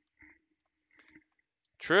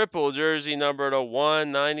 Triple jersey number to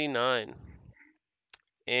 199.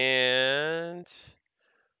 And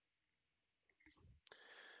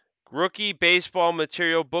rookie baseball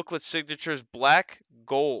material booklet signatures black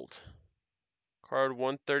gold. Card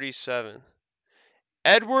 137.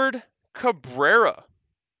 Edward Cabrera.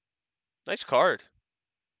 Nice card.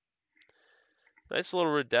 Nice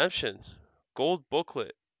little redemption. Gold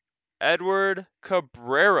booklet. Edward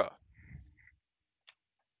Cabrera.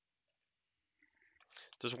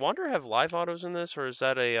 Does Wander have live autos in this, or is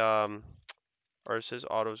that a or is his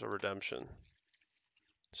autos a redemption?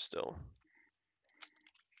 Still.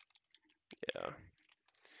 Yeah.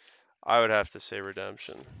 I would have to say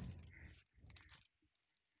redemption.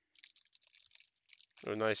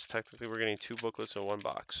 Oh, nice. Technically, we're getting 2 booklets in 1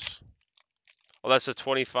 box. Oh, that's a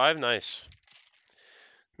 25? Nice.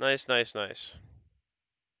 Nice, nice, nice.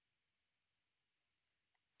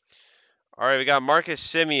 All right, we got Marcus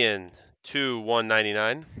Semien to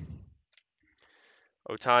 199.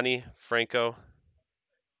 Otani, Franco.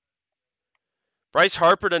 Bryce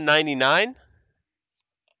Harper to 99.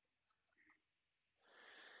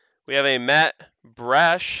 We have a Matt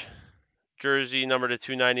Brash jersey number to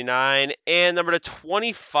 299 and number to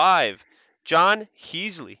 25, John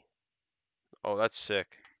Heasley. Oh, that's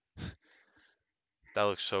sick. That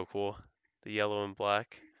looks so cool. The yellow and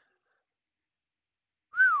black.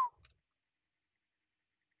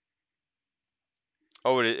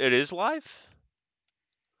 Oh, it is live?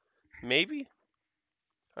 Maybe?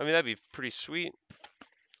 I mean, that'd be pretty sweet.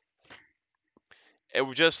 It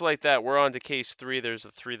was just like that. We're on to case 3. There's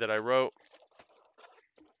the 3 that I wrote.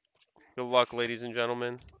 Good luck, ladies and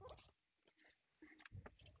gentlemen.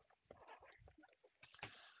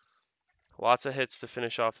 Lots of hits to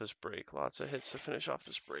finish off this break. Lots of hits to finish off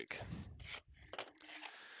this break.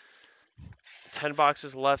 10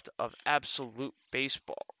 boxes left of absolute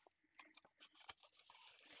baseball.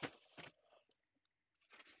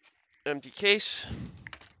 Empty case.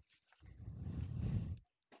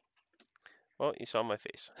 Well, you saw my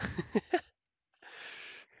face.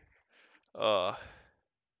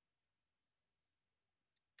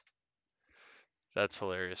 That's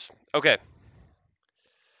hilarious. Okay.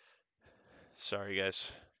 Sorry,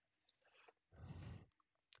 guys.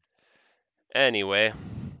 Anyway.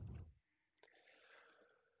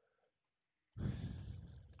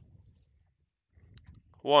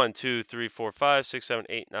 One, two, three, four, 5, 6, 7,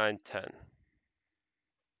 8, 9, 10.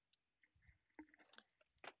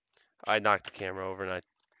 I knocked the camera over and I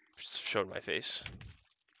showed my face.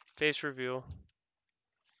 Face reveal.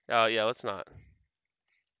 Oh, yeah, let's not.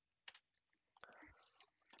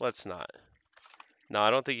 Let's not. No, I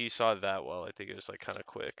don't think you saw it that well. I think it was like kind of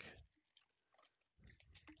quick.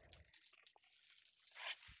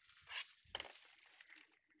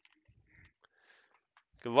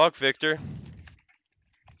 Good luck, Victor.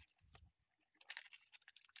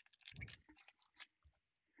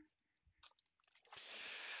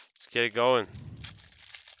 Let's get it going.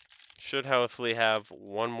 Should hopefully have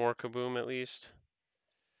one more kaboom at least.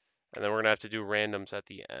 And then we're going to have to do randoms at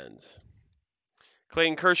the end.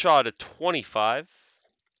 Clayton Kershaw to 25.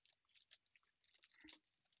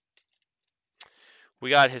 We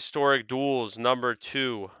got historic duels number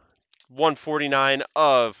 2. 149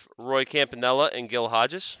 of Roy Campanella and Gil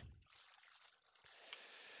Hodges.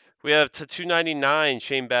 We have to 299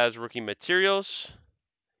 Shane Baz rookie materials.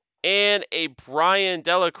 And a Brian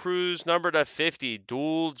Dela Cruz number to 50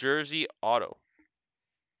 dual jersey auto.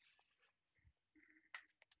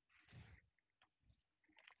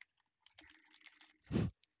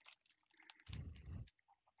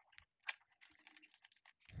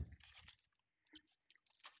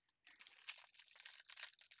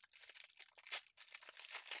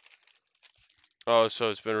 Oh, so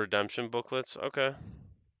it's been redemption booklets? Okay.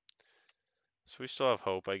 So we still have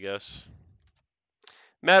hope, I guess.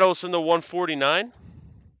 Matt Olson to 149.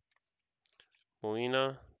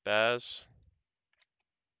 Molina, Baz.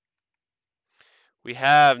 We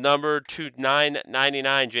have number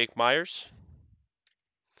 2999 Jake Myers.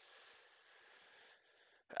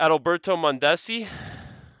 Adalberto Mondesi.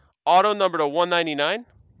 Auto number to 199.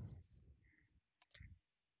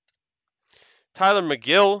 Tyler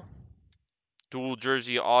McGill. Dual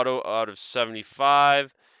jersey auto out of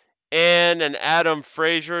 75. And an Adam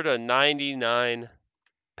Frazier to 99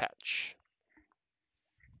 patch.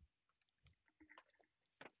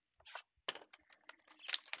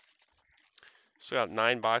 So got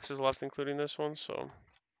 9 boxes left, including this one, so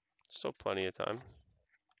still plenty of time.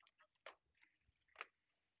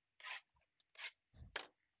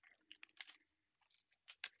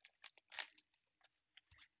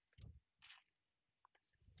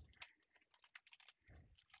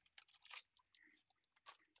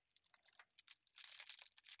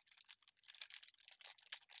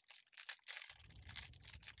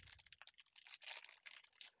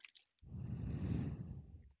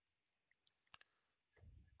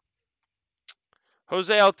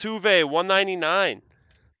 Jose Altuve, 199.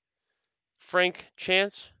 Frank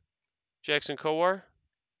Chance, Jackson Kowar.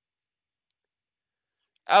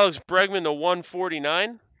 Alex Bregman to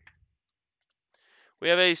 149. We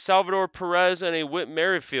have a Salvador Perez and a Whit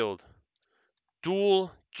Merrifield.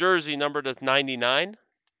 Dual jersey numbered to 99.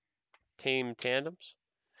 Team tandems.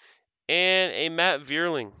 And a Matt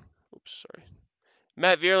Vierling. Oops, sorry.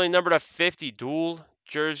 Matt Vierling numbered to 50. Dual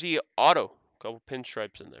jersey auto. Couple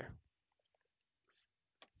pinstripes in there.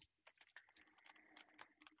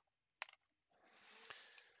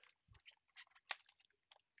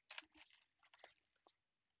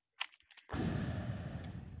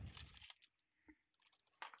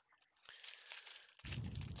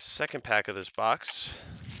 Second pack of this box.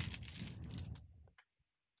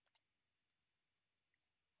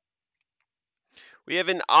 We have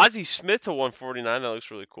an Ozzie Smith to 149. That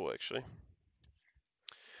looks really cool, actually.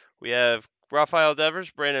 We have Rafael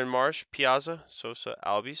Devers, Brandon Marsh, Piazza, Sosa,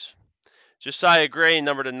 Albies. Josiah Gray,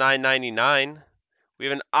 number to 999. We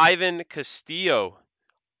have an Ivan Castillo,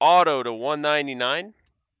 auto to 199.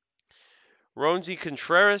 Ronzi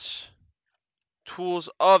Contreras,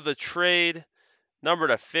 tools of the trade, number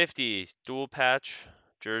to 50, dual patch,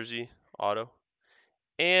 jersey, auto.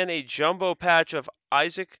 And a jumbo patch of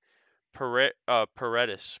Isaac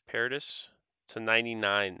Paredes to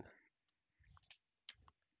 99.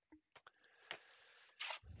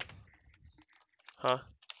 Huh?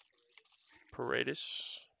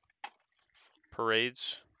 Parades.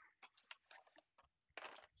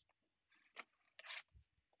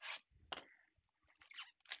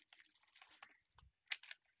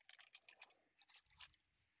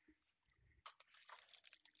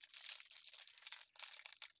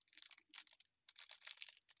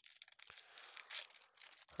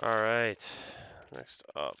 All right. Next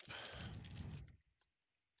up.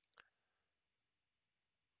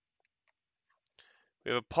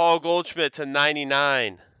 We have a Paul Goldschmidt to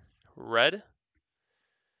 99. Red.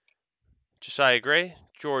 Josiah Gray.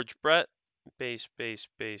 George Brett. Base.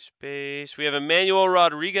 We have Emmanuel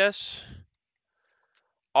Rodriguez.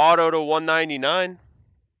 Auto to 199.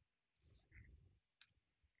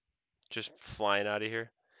 Just flying out of here.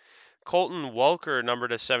 Colton Welker, number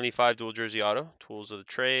to 75, dual jersey auto. Tools of the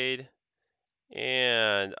trade.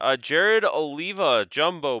 And Jared Oliva,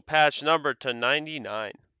 jumbo patch number to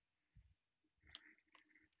 99.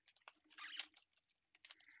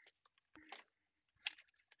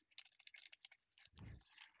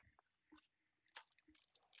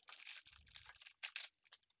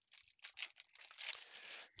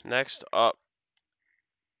 Next up.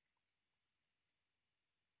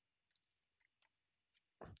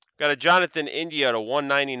 Got a Jonathan India to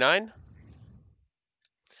 199.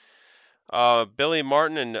 Billy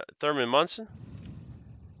Martin and Thurman Munson.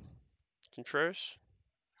 Contreras.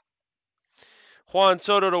 Juan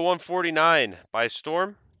Soto to 149 by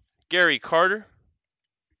Storm. Gary Carter.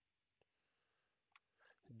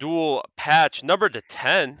 Dual patch numbered to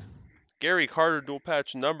 10. Gary Carter dual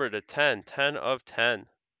patch numbered to 10. 10 of 10.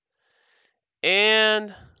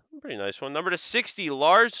 And pretty nice one. Number to 60,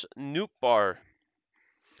 Lars Nootbaar.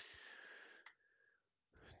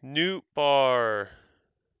 Nootbaar.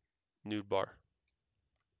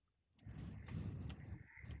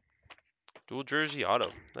 Dual jersey auto.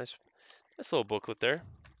 Nice little booklet there.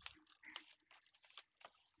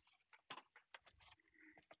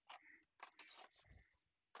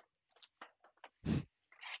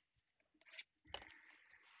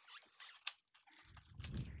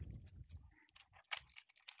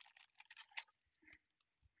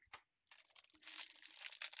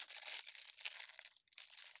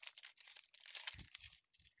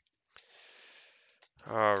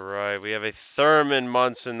 All right, we have a Thurman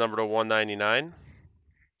Munson number to 199.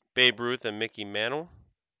 Babe Ruth and Mickey Mantle.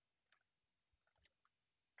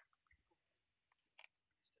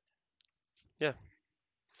 Yeah.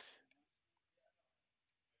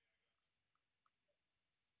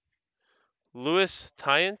 Louis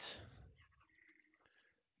Tyant,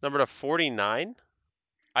 number to 49.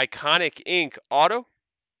 Iconic Ink auto.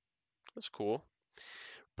 That's cool.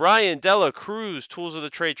 Brian Dela Cruz, tools of the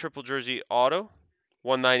trade, triple jersey auto,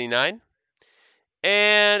 199.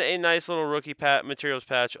 And a nice little rookie materials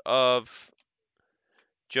patch of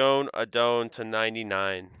Joan Adone to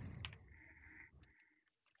 99.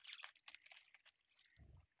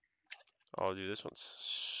 Oh, dude, this one's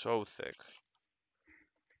so thick.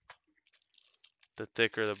 The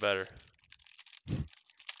thicker, the better.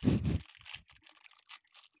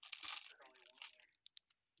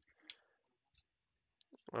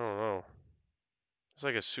 I don't know. It's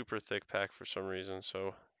like a super thick pack for some reason.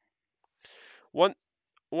 So,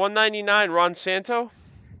 199, Ron Santo.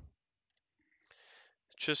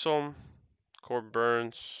 Chisholm, Corbin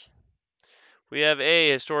Burns. We have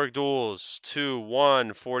a historic duels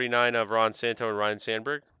 2/149 of Ron Santo and Ryan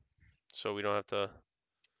Sandberg. So we don't have to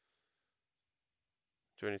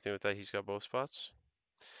do anything with that. He's got both spots.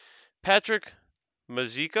 Patrick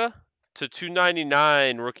Mazika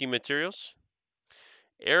 /299 rookie materials.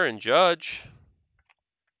 Aaron Judge.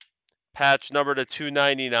 Patch number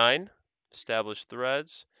 /299. Established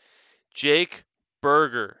threads. Jake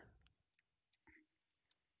Berger.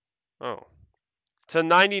 Oh.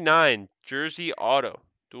 /99 jersey auto.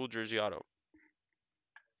 Dual jersey auto.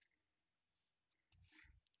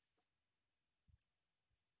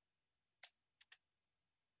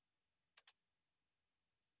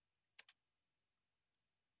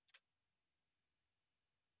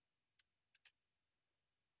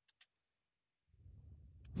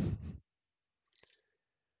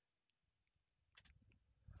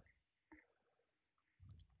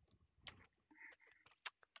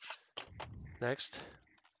 Next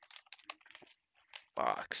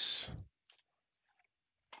box.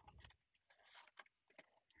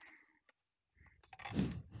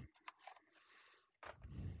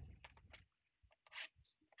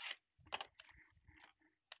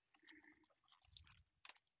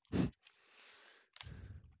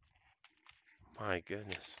 My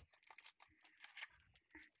goodness.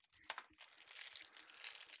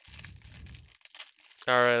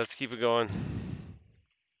 All right, let's keep it going.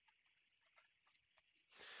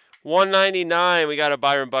 199, we got a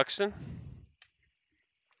Byron Buxton.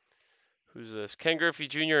 Who's this? Ken Griffey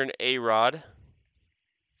Jr. and A-Rod.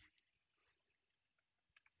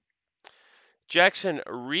 Jackson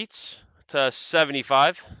Reitz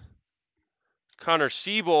 /75. Connor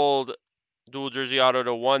Siebold, dual jersey auto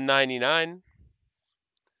 /199.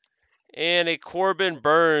 And a Corbin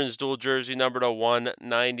Burns, dual jersey number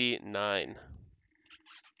 /199.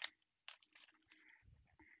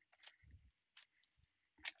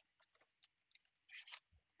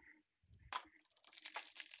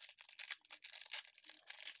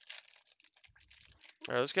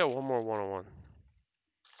 All right, let's get one more 101.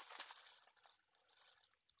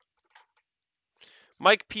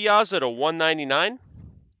 Mike Piazza /199.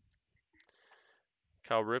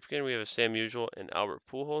 Cal Ripken, we have a Sam Musial and Albert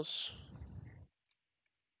Pujols.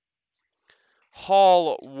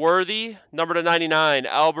 Hall Worthy, number /99,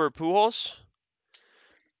 Albert Pujols.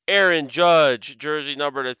 Aaron Judge, jersey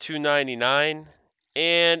number /299.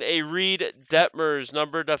 And a Reed Detmers,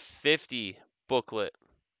 number /50 booklet.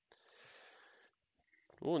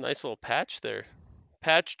 Ooh, nice little patch there.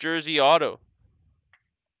 Patch jersey auto.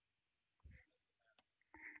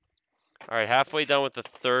 All right, halfway done with the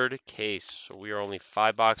third case. So we are only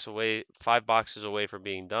 5 boxes away from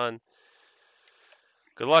being done.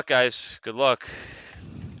 Good luck, guys. Good luck.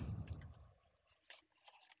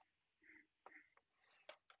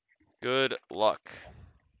 Good luck.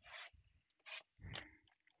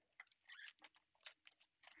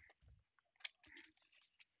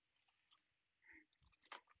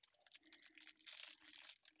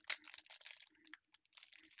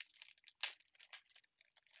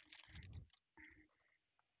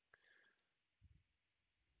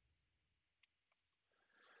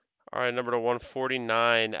 All right, number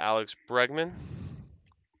 /149, Alex Bregman.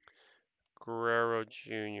 Guerrero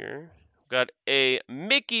Jr. Got a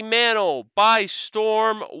Mickey Mantle by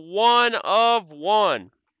Storm 1/1.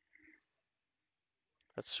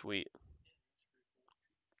 That's sweet.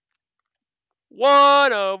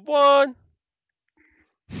 1/1.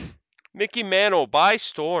 Mickey Mantle by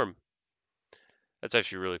Storm. That's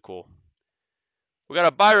actually really cool. We got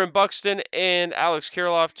a Byron Buxton and Alex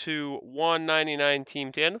Kirilloff /199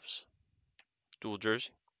 team tandems. Dual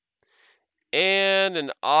jersey. And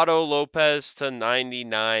an Otto Lopez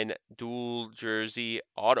 /99 dual jersey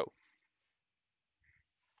auto.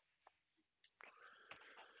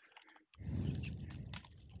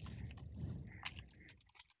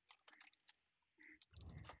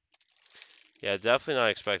 Yeah, definitely not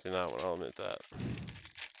expecting that one. I'll admit that.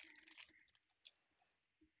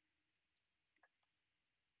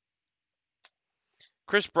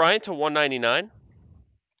 Chris Bryant /199.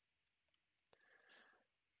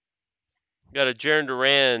 Got a Jarren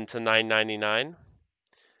Duran /999.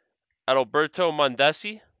 Adalberto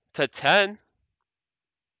Mondesi /10.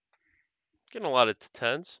 Getting a lot of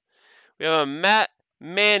 10s. We have a Matt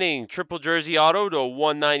Manning triple jersey auto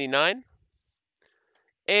 /199.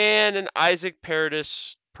 And an Isaac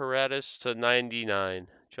Paradis /99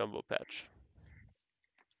 jumbo patch.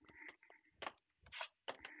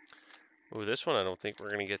 Ooh, this one I don't think we're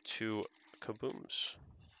going to get two kabooms.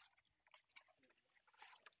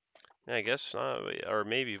 Yeah, I guess not, or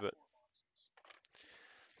maybe, but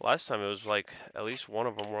Last time it was like at least one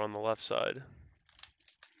of them were on the left side.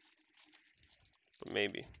 But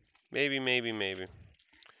maybe. Maybe.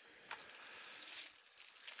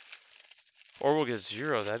 Or we'll get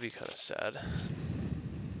 0. That'd be kind of sad.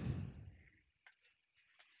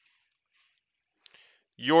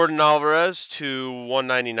 Jordan Alvarez to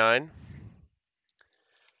 199.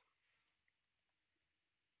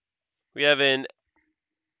 We have an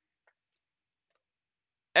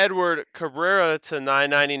Edward Cabrera to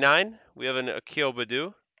 999. We have an Akil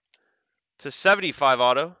Baddoo to 75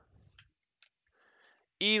 auto.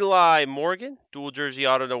 Eli Morgan, dual jersey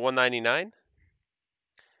auto to 199.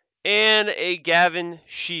 And a Gavin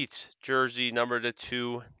Sheets jersey number to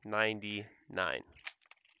 299.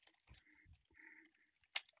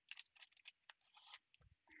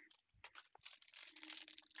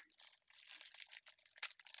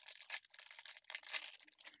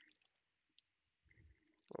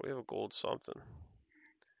 We have a gold something.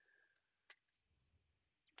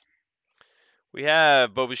 We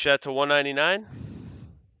have Bo Bichette to 199.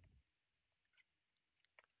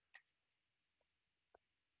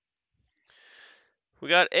 We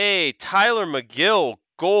got a Tyler McGill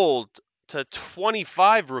gold to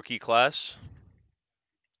 25 rookie class.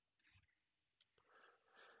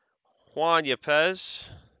 Juan Yepez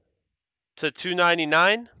to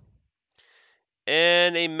 299.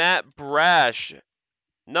 And a Matt Brash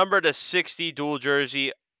number to 60 dual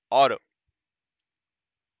jersey auto.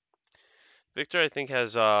 Victor, I think,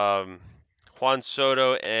 has Juan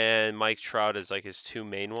Soto and Mike Trout as like his 2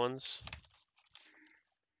 main ones.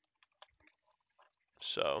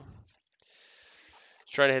 So,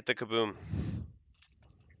 trying to hit the kaboom.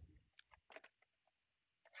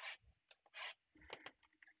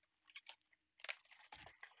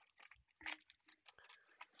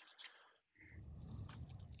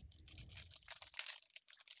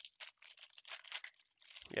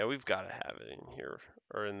 Yeah, we've got to have it in here,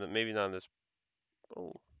 or in the maybe not in this.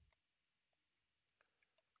 Oh.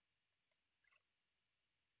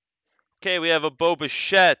 Okay, we have a Bo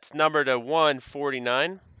Bichette number to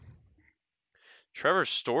 149. Trevor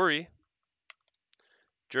Story,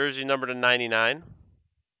 jersey number to 99.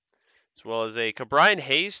 As well as a Cabrian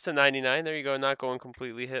Hayes to 99. There you go, not going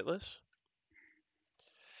completely hitless.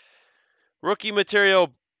 Rookie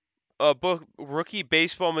material, rookie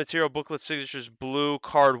baseball material booklet signatures blue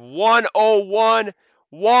card 101,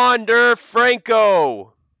 Wander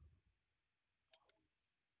Franco.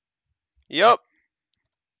 Yep.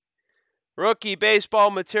 Rookie baseball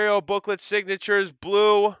material booklet signatures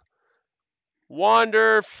blue,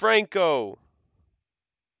 Wander Franco.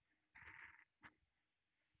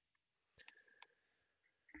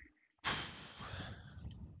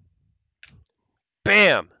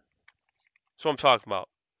 Bam. That's what I'm talking about.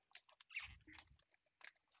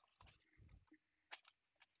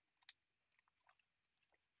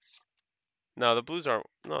 No, the Blues aren't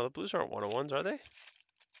 101s, are they?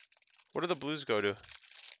 What do the Blues go to?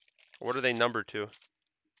 What are they numbered to?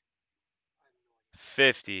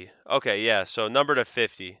 50. Okay, yeah, so number to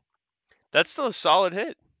 50. That's still a solid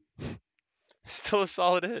hit. Still a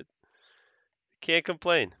solid hit. Can't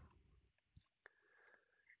complain.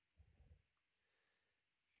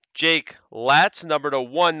 Jake Latz, number to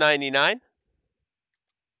 199.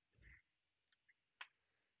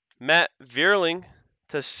 Matt Vierling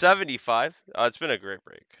to 75. It's been a great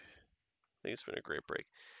break. I think it's been a great break.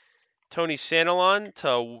 Tony Santalon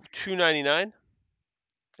to 299.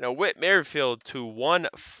 And a Whit Merrifield to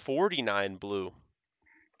 149 blue.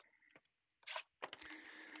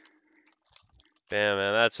 Bam,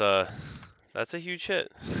 man, that's a huge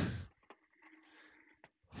hit.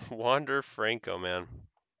 Wander Franco, man.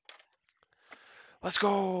 Let's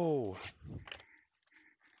go.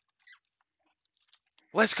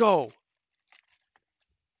 Let's go.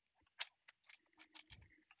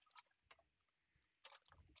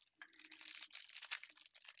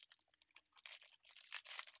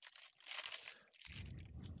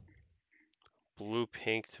 Blue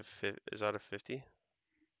pink to is that a 50?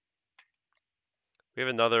 We have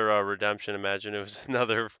another redemption. Imagine it was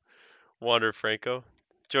another Wander Franco.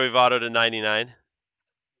 Joey Votto to 99.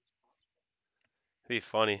 Be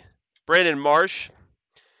funny. Brandon Marsh.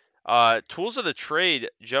 Tools of the Trade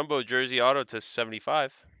jumbo jersey auto to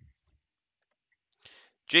 75.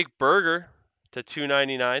 Jake Berger to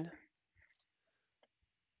 299.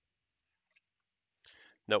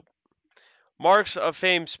 Nope. Marks of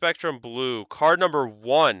Fame Spectrum Blue. Card number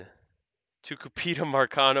 1 to Capita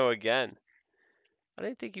Marcano again. I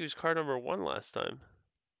didn't think he was card number 1 last time.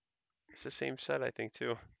 It's the same set, I think,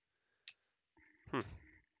 too.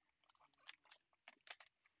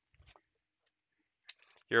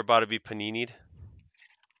 You're about to be panini'd.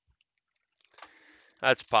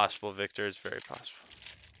 That's possible, Victor. It's very possible.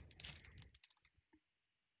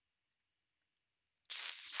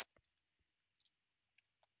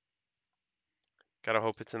 Gotta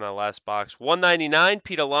hope it's in that last box. 199,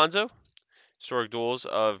 Pete Alonso. Historic duels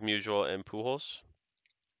of Musial and Pujols.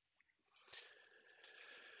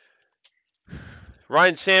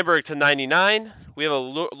 Ryan Sandberg to 99. We have a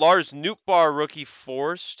Lars Nootbaar rookie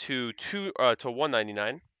force to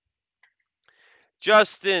 199.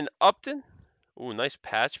 Justin Upton. Ooh, nice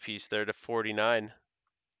patch piece there to 49.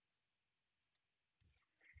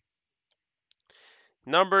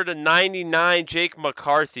 Number to 99, Jake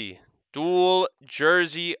McCarthy. Dual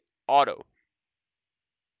jersey auto.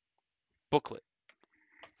 Booklet.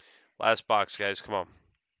 Last box, guys. Come on.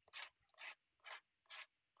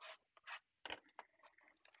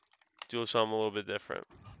 Do something a little bit different.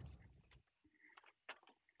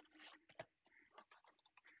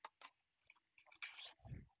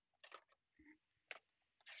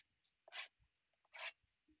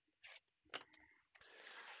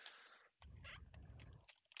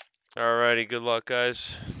 Alrighty, good luck,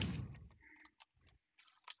 guys.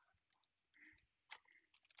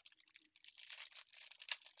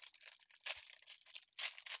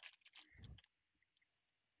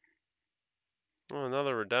 Oh,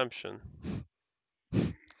 another redemption.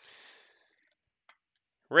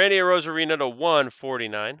 Randy Arozarena to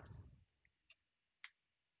 149.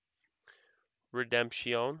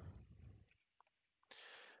 Redemption.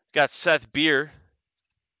 Got Seth Beer.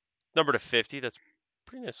 Number to 50. That's a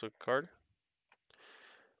pretty nice looking card.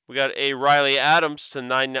 We got a Riley Adams to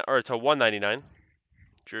 199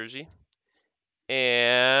 jersey.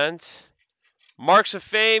 And Marks of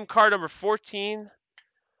Fame, card number 14.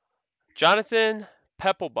 Jonathan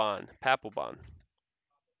Papelbon.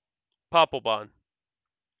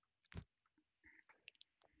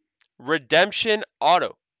 Redemption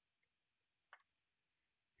auto.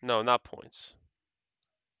 No, not points.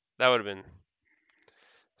 That would have been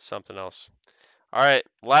something else. All right,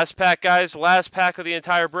 last pack, guys. Last pack of the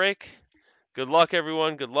entire break. Good luck,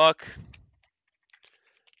 everyone. Good luck.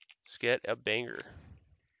 Let's get a banger.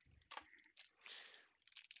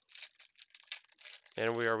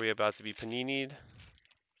 And where are we about to be panini'd?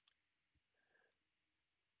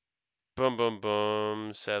 Boom, boom,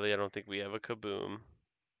 boom. Sadly, I don't think we have a kaboom.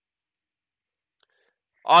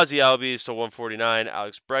 Ozzy Albies to 149.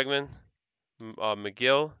 Alex Bregman.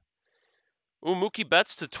 McGill. Ooh, Mookie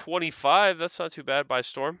Betts to 25. That's not too bad by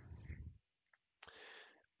Storm.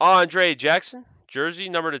 Andre Jackson. Jersey,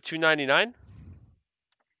 number to 299.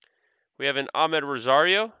 We have an Ahmed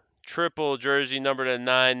Rosario. Triple jersey, number to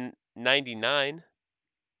 999.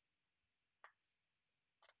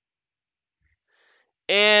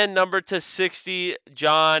 And number to 60,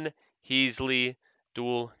 John Heasley,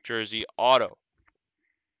 dual jersey auto.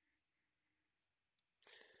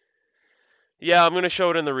 Yeah, I'm going to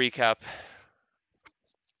show it in the recap.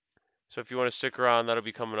 So if you want to stick around, that'll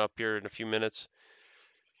be coming up here in a few minutes.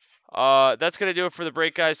 That's going to do it for the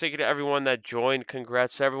break, guys. Thank you to everyone that joined.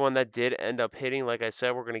 Congrats to everyone that did end up hitting. Like I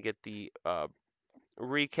said, we're going to get the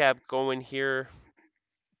recap going here.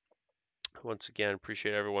 Once again,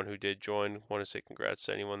 appreciate everyone who did join. Want to say congrats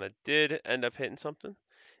to anyone that did end up hitting something.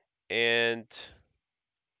 And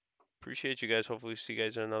appreciate you guys. Hopefully see you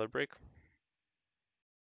guys in another break.